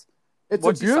 Because it's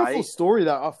a beautiful story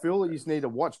that I feel that you just need to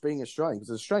watch being Australian, because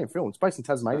it's an Australian film. It's based in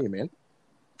Tasmania, man.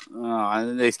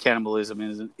 Oh, there's cannibalism in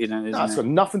it, isn't it's got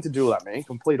nothing to do with that, man.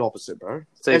 Complete opposite, bro.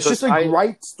 See, it's just a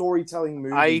great storytelling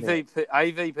movie.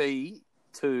 AVP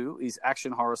 2 is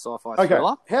action horror sci-fi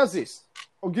thriller. How's this?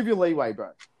 I'll give you leeway,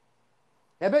 bro.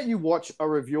 How about you watch a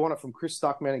review on it from Chris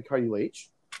Stuckman and Cody Leach?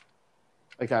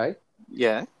 Okay.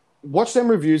 Yeah. Watch them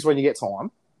reviews when you get time,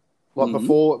 like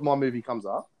before my movie comes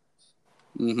up.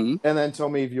 Mm-hmm. And then tell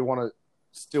me if you want to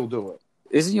still do it.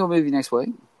 Isn't your movie next week?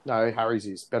 No, Harry's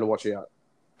is. Better watch out.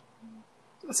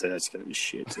 I say that's going to be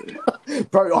shit, too.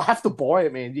 Bro, I have to buy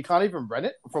it, man. You can't even rent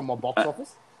it from my box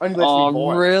office. Only lets me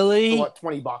buy really? it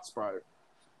for like $20, bro.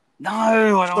 No,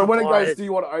 I don't. So when it goes, do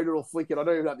you want to own it or flick it? I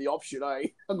don't even have the option, eh?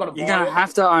 I've got to buy You're going to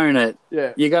have to own it.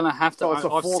 Yeah. You're going to have to own it.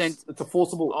 It's a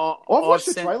forcible... I've watched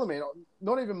the trailer, man.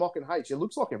 Not even mocking H. It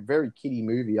looks like a very kiddie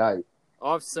movie, eh?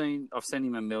 I've sent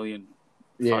him a million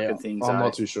fucking things. I'm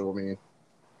not too sure, man.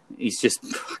 He's just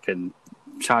fucking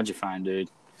charge your phone,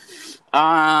 dude.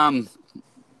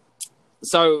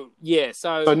 So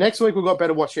next week we've got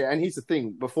Better Watch Out. And here's the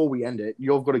thing: before we end it,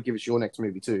 you've got to give us your next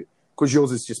movie too, because yours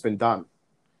has just been done.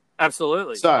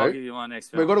 Absolutely. So I'll give you my next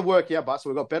film. We've got to work out, but so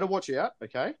we've got Better Watch Out.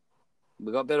 Okay.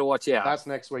 We've got Better Watch Out. That's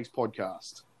next week's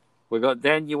podcast.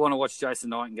 Then you want to watch Jason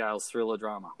Nightingale's thriller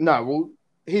drama. No, well,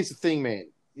 here's the thing, man.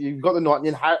 You've got the night,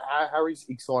 and Harry's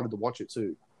excited to watch it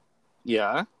too.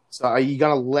 Yeah. So are you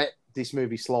going to let this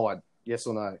movie slide? Yes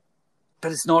or no?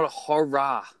 But it's not a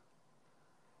horror.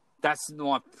 That's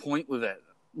my point with it.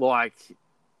 Like,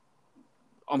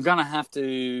 I'm going to have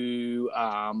to...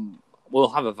 we'll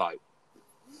have a vote.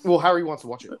 Well, Harry wants to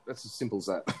watch it. That's as simple as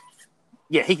that.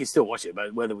 Yeah, he can still watch it,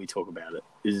 but whether we talk about it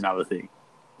is another thing.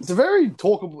 It's a very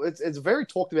talkable... It's a very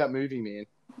talked about movie, man.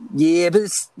 Yeah, but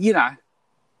it's,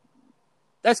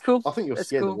 that's cool. I think you're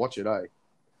scared to watch it, eh?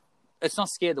 It's not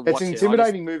scared to watch it. It's an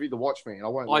intimidating movie to watch, man.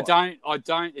 I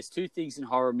don't. There's two things in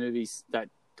horror movies that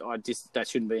that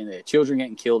shouldn't be in there. Children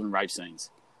getting killed and rape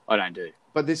scenes. I don't do.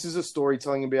 But this is a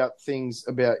storytelling about things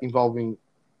involving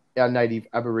our native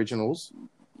Aboriginals.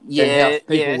 Yeah, and how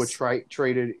people were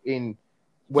treated in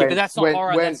but that's not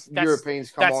horror. When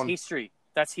Europeans come on. That's history.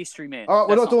 That's history, man. All right,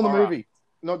 we're not doing the movie.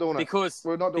 Not doing it.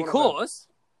 We're not doing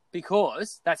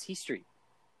because that's history.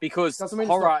 Because doesn't mean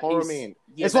horror it's not horror, man.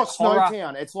 Yeah, it's like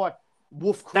Snowtown. It's like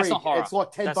Wolf Creek. It's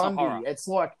like Ted Bundy. It's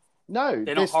like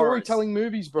they're storytelling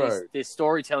movies, bro. They're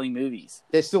storytelling movies.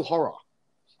 They're still horror.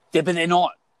 Yeah, but they're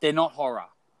not. They're not horror.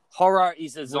 Horror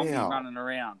is a zombie running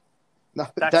around. No,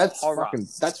 that's horror.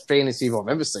 That's fantasy if I've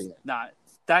ever seen it. No,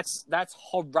 that's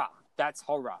horror. That's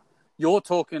horror. You're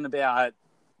talking about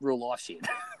real life shit.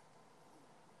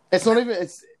 It's not even.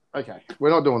 It's okay. We're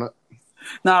not doing it.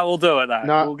 No, we'll do it though.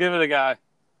 No. We'll give it a go.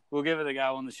 We'll give it a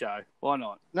go on the show. Why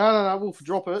not? No. We'll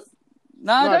drop it.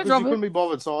 No, don't drop you it. couldn't be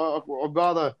bothered, so I'd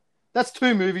rather... That's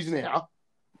 2 movies now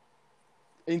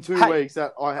in 2 weeks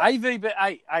that I...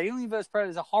 Alien vs. Predator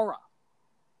is a horror.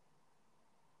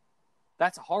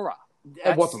 That's a horror.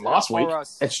 It wasn't last week.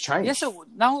 It's changed. Yes,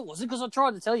 no, it wasn't, because I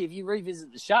tried to tell you, if you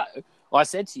revisit the show, I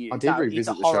said to you... I did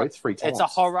revisit the show 3 times. It's a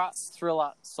horror,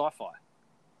 thriller, sci-fi.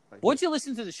 What'd you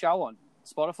listen to the show on?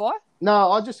 Spotify?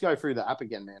 No, I just go through the app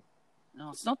again, man. No,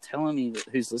 it's not telling me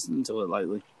who's listening to it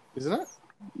lately. Isn't it?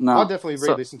 No. I definitely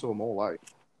re-listen to them all, though.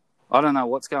 I don't know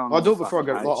what's going on. I'll do it before I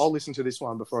go. I'll listen to this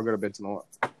one before I go to bed tonight.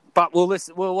 But we'll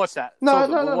watch that.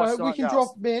 No. We can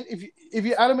drop, man. If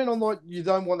you're adamant on like you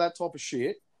don't want that type of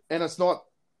shit, and it's not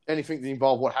anything to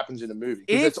involve what happens in the movie,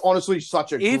 because it's honestly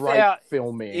such a great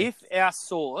film, man. If our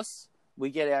source we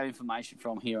get our information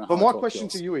from here, but my question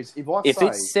to you is, if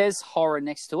it says horror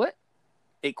next to it,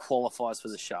 it qualifies for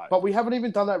the show. But we haven't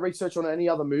even done that research on any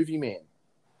other movie, man.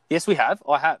 Yes, we have.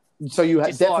 I have. So you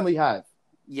definitely have.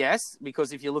 Yes,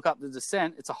 because if you look up The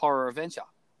Descent, it's a horror adventure.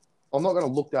 I'm not going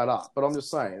to look that up, but I'm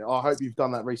just saying, I hope you've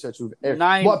done that research with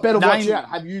everyone. Watch out.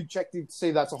 Have you checked to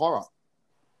see that's a horror?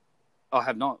 I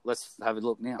have not. Let's have a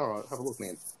look now. All right, have a look,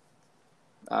 man.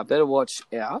 Better watch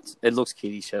out. It looks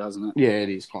kiddie shit, doesn't it? Yeah, it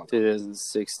is kind of.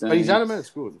 2016. But he's adamant it's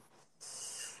good.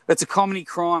 It's a comedy,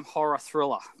 crime, horror,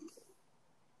 thriller.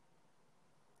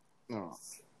 Oh.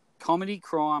 Comedy,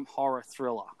 crime, horror,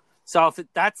 thriller. So if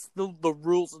that's the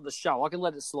rules of the show, I can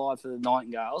let it slide for the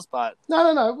Nightingales, but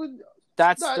no.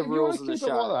 That's the rules of the show.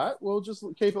 Keep it like that. We'll just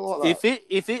keep it like that.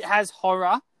 If it has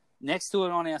horror next to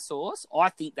it on our source, I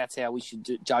think that's how we should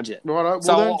judge it. Right. Well,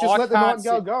 so then just let the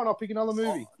Nightingale go, and I'll pick another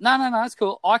movie. No, it's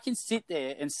cool. I can sit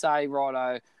there and say,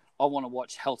 righto, I want to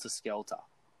watch Helter Skelter.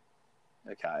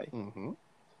 Okay. Mm-hmm.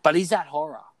 But is that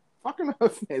horror? Fucking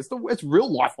earth, man. It's real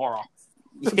life horror.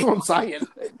 That's what I'm saying.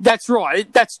 That's right.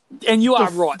 And you are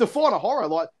right. Define a horror.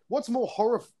 Like, what's more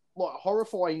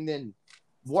horrifying than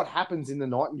what happens in the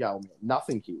Nightingale, man?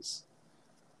 Nothing is.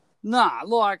 Nah,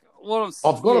 like what I'm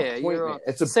saying. I've got a point, man.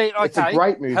 It's a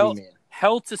great movie, man.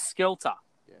 Helter Skelter,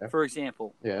 for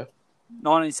example. Yeah.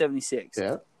 1976.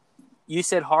 Yeah. You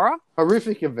said horror?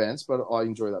 Horrific events, but I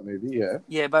enjoy that movie, yeah.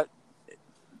 Yeah, but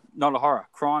not a horror.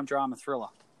 Crime, drama, thriller.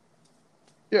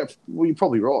 Yeah, well, you're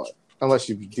probably right. Unless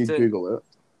you did Google it.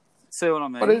 See what I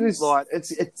mean? But it is like it's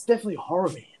definitely horror,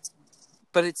 man.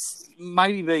 But it's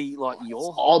maybe like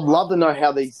your horror. I'd love to know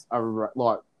how these are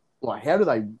like how do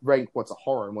they rank what's a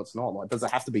horror and what's not? Like, does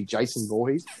it have to be Jason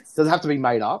Voorhees? Does it have to be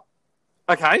made up?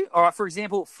 Okay, all right. For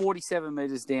example, 47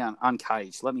 meters down,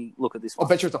 Uncaged. Let me look at this one. I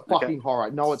bet you it's a fucking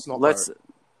horror. No, it's not.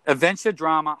 Adventure,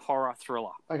 drama, horror,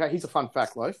 thriller. Okay, here's a fun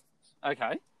fact, Loaf.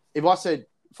 Okay. If I said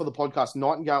for the podcast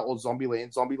Nightingale or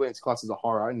Zombieland's class is a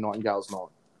horror and Nightingale's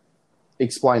not.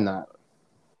 Explain that.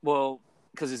 Well,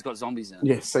 because it's got zombies in it.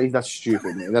 Yeah, see, that's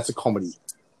stupid, man. That's a comedy.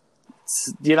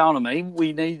 You know what I mean?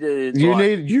 We need to.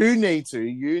 You need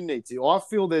to. I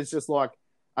feel there's just like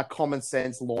a common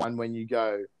sense line when you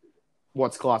go,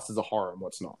 what's classed as a horror and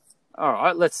what's not. All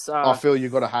right, let's. I feel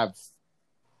you've got to have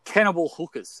Cannibal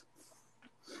Hookers.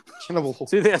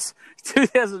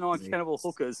 2009 Cannibal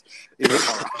Hookers is a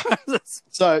horror.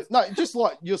 So no, just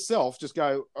like yourself, just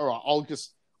go. All right,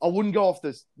 I wouldn't go off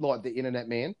this like the internet,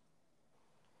 man.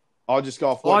 I'll just go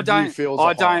off what you feel.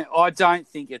 I don't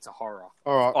think it's a horror.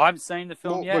 All right, I haven't seen the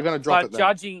film yet. We're going to drop it. But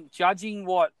judging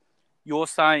what you're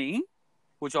saying,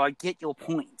 which I get your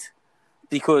point,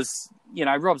 because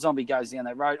Rob Zombie goes down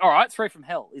that road. All right, 3 from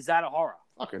Hell. Is that a horror?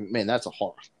 Okay, man, that's a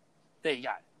horror. There you go.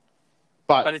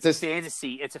 But it's a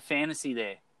fantasy. It's a fantasy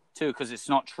there too, because it's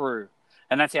not true,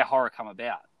 and that's how horror come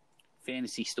about.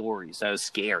 Fantasy stories. So it's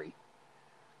scary.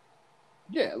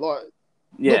 Yeah, like.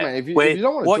 Yeah, look, man, if you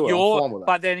don't want to do it, I'm fine with that.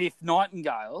 But then if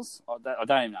Nightingales, I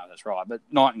don't even know if that's right, but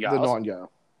Nightingale,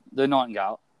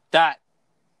 that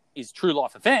is true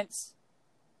life events.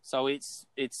 So it's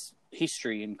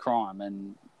history and crime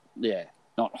and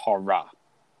not horror.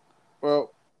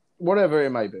 Well, whatever it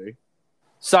may be.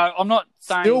 So I'm not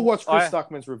saying still watch Chris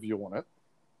Stuckman's review on it.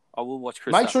 I will watch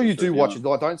Chris. Make sure you do watch it.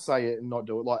 Like, don't say it and not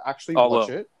do it. Like, actually watch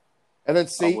it, and then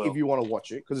see if you want to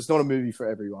watch it because it's not a movie for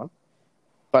everyone.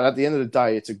 But at the end of the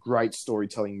day, it's a great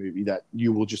storytelling movie that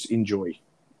you will just enjoy.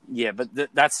 Yeah, but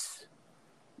that's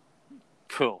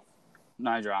cool.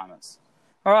 No dramas.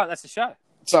 All right, that's the show.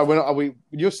 So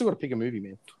you're still got to pick a movie,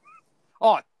 man.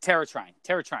 Oh, Terror Train,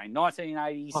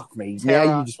 1980s. Fuck me.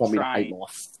 Now you just want me to hate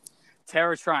life.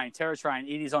 Terror Train.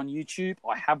 It is on YouTube.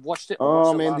 I have watched it.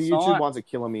 Oh, man, the YouTube ones are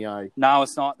killing me, eh? No,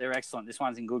 it's not. They're excellent. This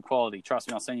one's in good quality. Trust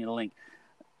me, I'll send you the link.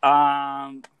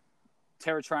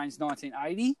 Terror Train's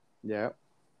 1980. Yeah.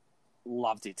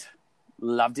 Loved it.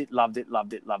 Loved it.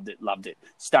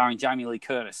 Starring Jamie Lee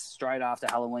Curtis. Straight after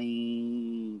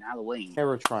Halloween.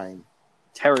 Terror Train.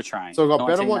 So I got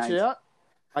Better Watch Out.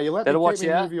 Are you letting me keep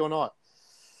the movie or not?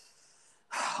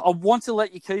 I want to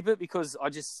let you keep it because I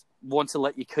just want to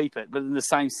let you keep it. But in the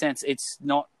same sense, it's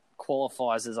not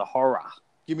qualifies as a horror.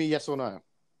 Give me yes or no.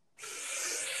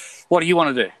 What do you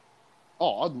want to do?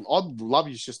 Oh, I'd love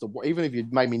you just to... Even if you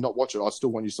made me not watch it, I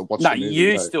still want you to watch it. No,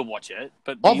 you still watch it.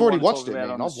 But I've already watched it, man.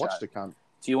 I've watched it, cunt.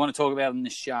 Do you want to talk about it in the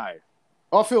show?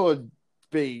 I feel it'd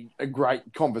be a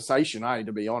great conversation,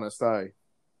 to be honest,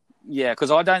 Yeah, because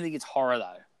I don't think it's horror,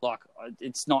 though. Like,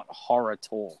 it's not horror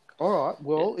talk. All right,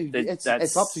 well, it's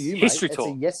up to you, mate. History talk.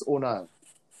 It's a yes or no.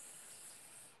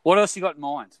 What else you got in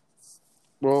mind?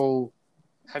 Well...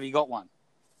 Have you got one?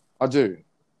 I do.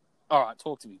 All right,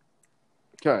 talk to me.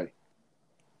 Okay.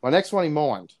 My next one in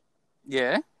mind...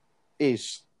 Yeah?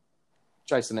 ...is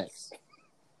Jason X.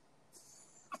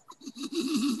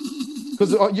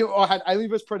 Because I had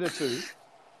Alien vs. Predator 2,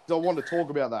 so I wanted to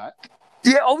talk about that.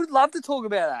 Yeah, I would love to talk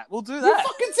about that. We'll do that. You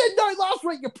fucking said no last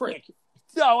week, you prick.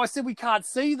 No, I said we can't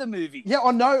see the movie. Yeah,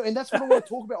 I know, and that's what I want to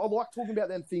talk about. I like talking about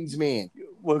them things, man.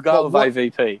 We'll go with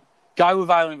AVP. Go with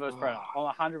Alien vs. Predator.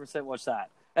 I'll 100% watch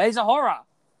that. It's a horror.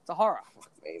 It's a horror.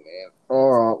 Fuck me, man.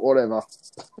 All right, whatever.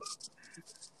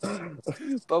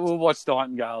 But we'll watch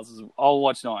Nightingales. I'll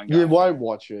watch Nightingales. You won't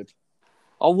watch it.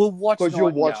 I will watch Nightingales.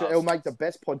 Because you'll watch it. It'll make the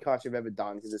best podcast you've ever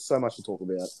done because there's so much to talk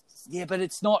about. Yeah, but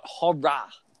it's not horror.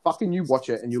 Fucking you watch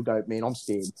it and you'll go, man, I'm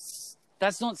scared.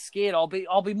 That's not scared. I'll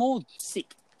be more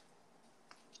sick.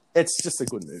 It's just a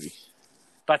good movie.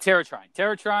 But Terror Train.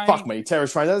 Fuck me, Terror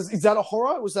Train. Is that a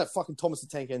horror or was that fucking Thomas the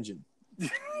Tank Engine?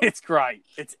 It's great.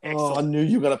 It's excellent. Oh, I knew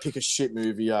you were going to pick a shit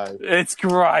movie, It's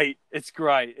great. It's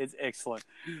excellent.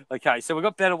 Okay, so we've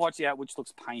got Better Watch Out, which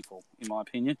looks painful, in my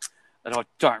opinion. And I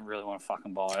don't really want to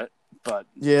fucking buy it. But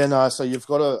yeah, no, so you've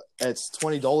got it's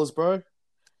 $20, bro.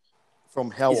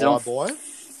 From Hell I Buy.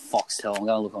 Foxtel. I'm going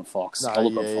to look on Fox. No,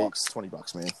 I'll look on Fox.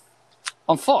 $20, man.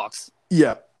 On Fox?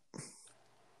 Yeah.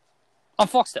 On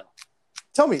Foxtel.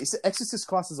 Tell me, is Exorcist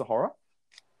class as a horror?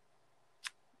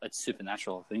 It's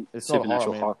supernatural, I think. It's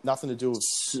supernatural horror. Nothing to do with...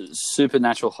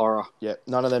 supernatural horror. Yeah,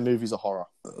 none of their movies are horror.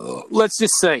 Let's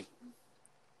just see.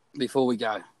 Before we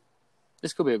go.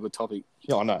 This could be a good topic.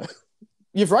 Yeah, I know.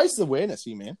 You've raised awareness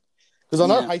here, man. Because I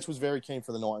know H was very keen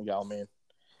for the Nightingale, man.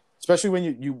 Especially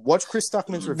when you watch Chris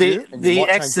Stuckman's review. The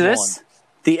Exodus.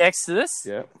 The Exodus.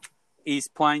 Yeah. Is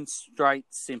plain, straight,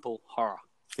 simple horror.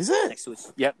 Is it?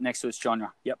 Next to its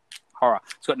genre. Yep. Horror.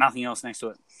 It's got nothing else next to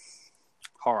it.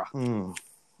 Horror.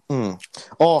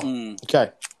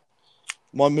 Okay.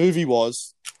 My movie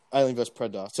was Alien vs.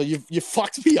 Predator. So you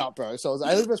fucked me up, bro. So it was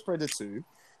Alien vs. Predator 2.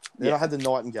 Then I had the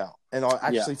Nightingale. And I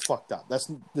actually fucked up.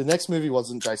 The next movie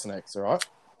wasn't Jason X, all right?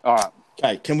 All right.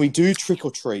 Okay, can we do Trick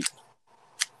or Treat?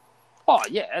 Oh,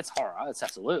 yeah, it's horror. It's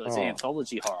absolutely. It's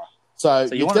anthology horror. So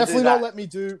you definitely not let me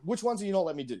do... Which ones are you not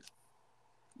let me do?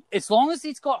 As long as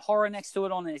it's got horror next to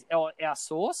it on our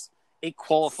source, it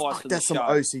qualifies for the show. That's some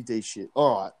OCD shit.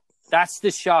 All right. That's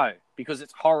the show, because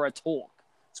it's horror talk.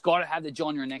 It's got to have the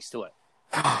genre next to it.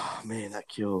 Oh, man, that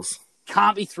kills.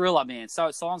 Can't be thriller, man. So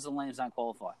Silence of the Lambs don't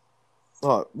qualify.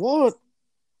 Oh, what?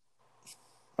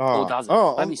 Or does it?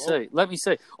 Let me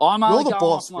see. I'm You're the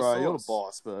boss, bro. You're the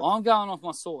boss, but I'm going off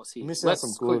my source here. You missed out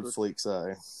some good flicks,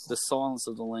 though. The Silence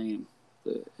of the Lambs.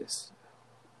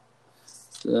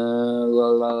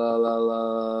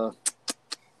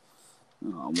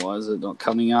 Oh, why is it not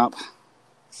coming up?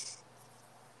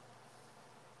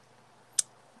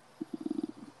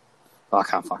 I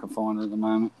can't fucking find it at the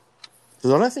moment.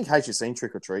 Because I don't think H has seen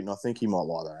Trick or Treat, and I think he might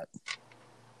like that.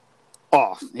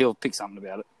 Oh, he'll pick something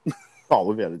about it. Oh,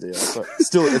 we'll be able to do that. But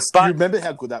still, you remember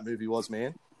how good that movie was,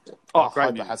 man? Oh,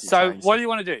 great movie. So, what do you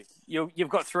want to do? You've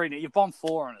got 3 now. You've bombed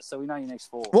 4 on us, so we know your next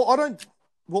 4.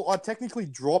 Well, I technically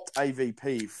dropped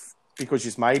AVP because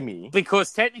you've made me.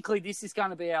 Because technically, this is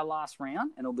going to be our last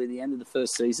round, and it'll be the end of the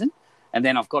first season. And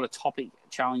then I've got a topic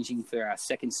challenging for our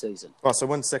second season. Oh, so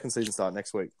when's the second season start?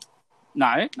 Next week?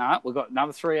 No. We've got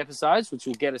another 3 episodes, which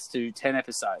will get us to 10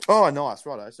 episodes. Oh, nice.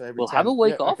 Righto. So we'll have a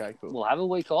week off. Okay, cool. We'll have a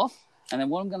week off. And then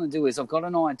what I'm going to do is I've got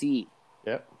an idea.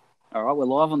 Yep. All right, we're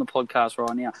live on the podcast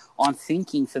right now. I'm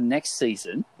thinking for next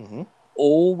season,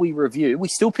 all we review, we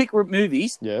still pick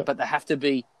movies, but they have to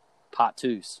be part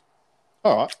 2s.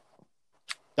 All right.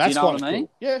 That's do you know what I mean?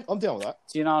 Cool. Yeah, I'm down with that.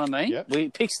 Do you know what I mean? Yep.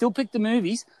 We still pick the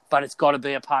movies, but it's got to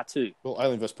be a part 2. Well,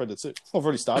 Alien vs. Predator 2. I've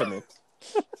already started, man.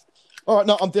 All right,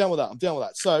 no, I'm down with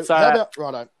that. So how about,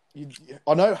 righto,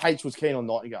 I know H was keen on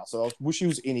Nightingale, so I wish he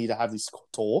was in here to have this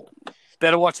talk.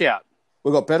 Better Watch Out.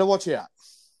 We've got Better Watch Out.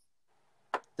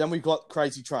 Then we've got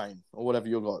Crazy Train, or whatever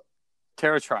you've got.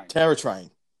 Terror Train. Terror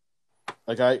Train.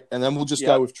 Okay, and then we'll just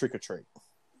go with Trick or Treat.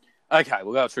 Okay,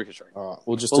 we'll go with Trick or Treat. All right,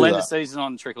 we'll end the season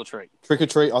on Trick or Treat. Trick or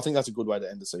Treat. I think that's a good way to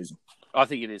end the season. I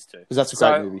think it is too. Because that's a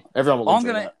great movie. Everyone will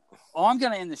enjoy that. I'm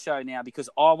going to end the show now because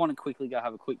I want to quickly go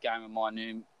have a quick game of my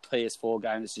new PS4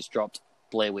 game that's just dropped,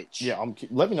 Blair Witch. Yeah,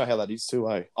 let me know how that is too,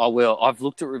 eh? I will. I've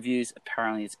looked at reviews.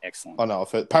 Apparently, it's excellent. I know.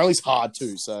 Apparently, it's hard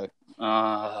too. So,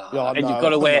 and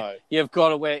you've got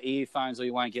to wear earphones, or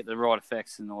you won't get the right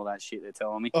effects and all that shit. They're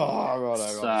telling me. Oh,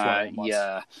 right.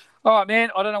 Yeah. All right, man.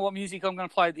 I don't know what music I'm going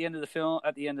to play at the end of the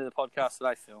podcast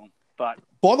today, film. But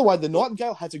by the way, The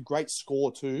Nightingale has a great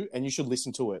score too, and you should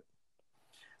listen to it.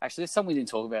 Actually, there's something we didn't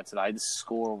talk about today. The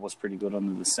score was pretty good on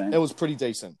The Descent. It was pretty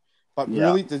decent. But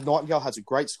really, The Nightingale has a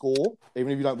great score.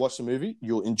 Even if you don't watch the movie,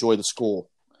 you'll enjoy the score.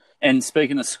 And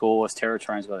speaking of scores, Terror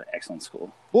Train's got an excellent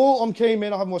score. Well, I'm keen,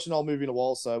 man. I haven't watched an old movie in a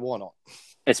while, so why not?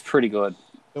 It's pretty good.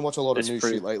 Been watching a lot of new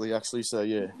shit lately, actually, so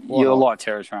yeah. You'll like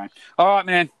Terror Train. All right,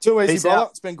 man. Too easy, brother.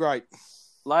 It's been great.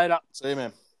 Later. See you,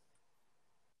 man.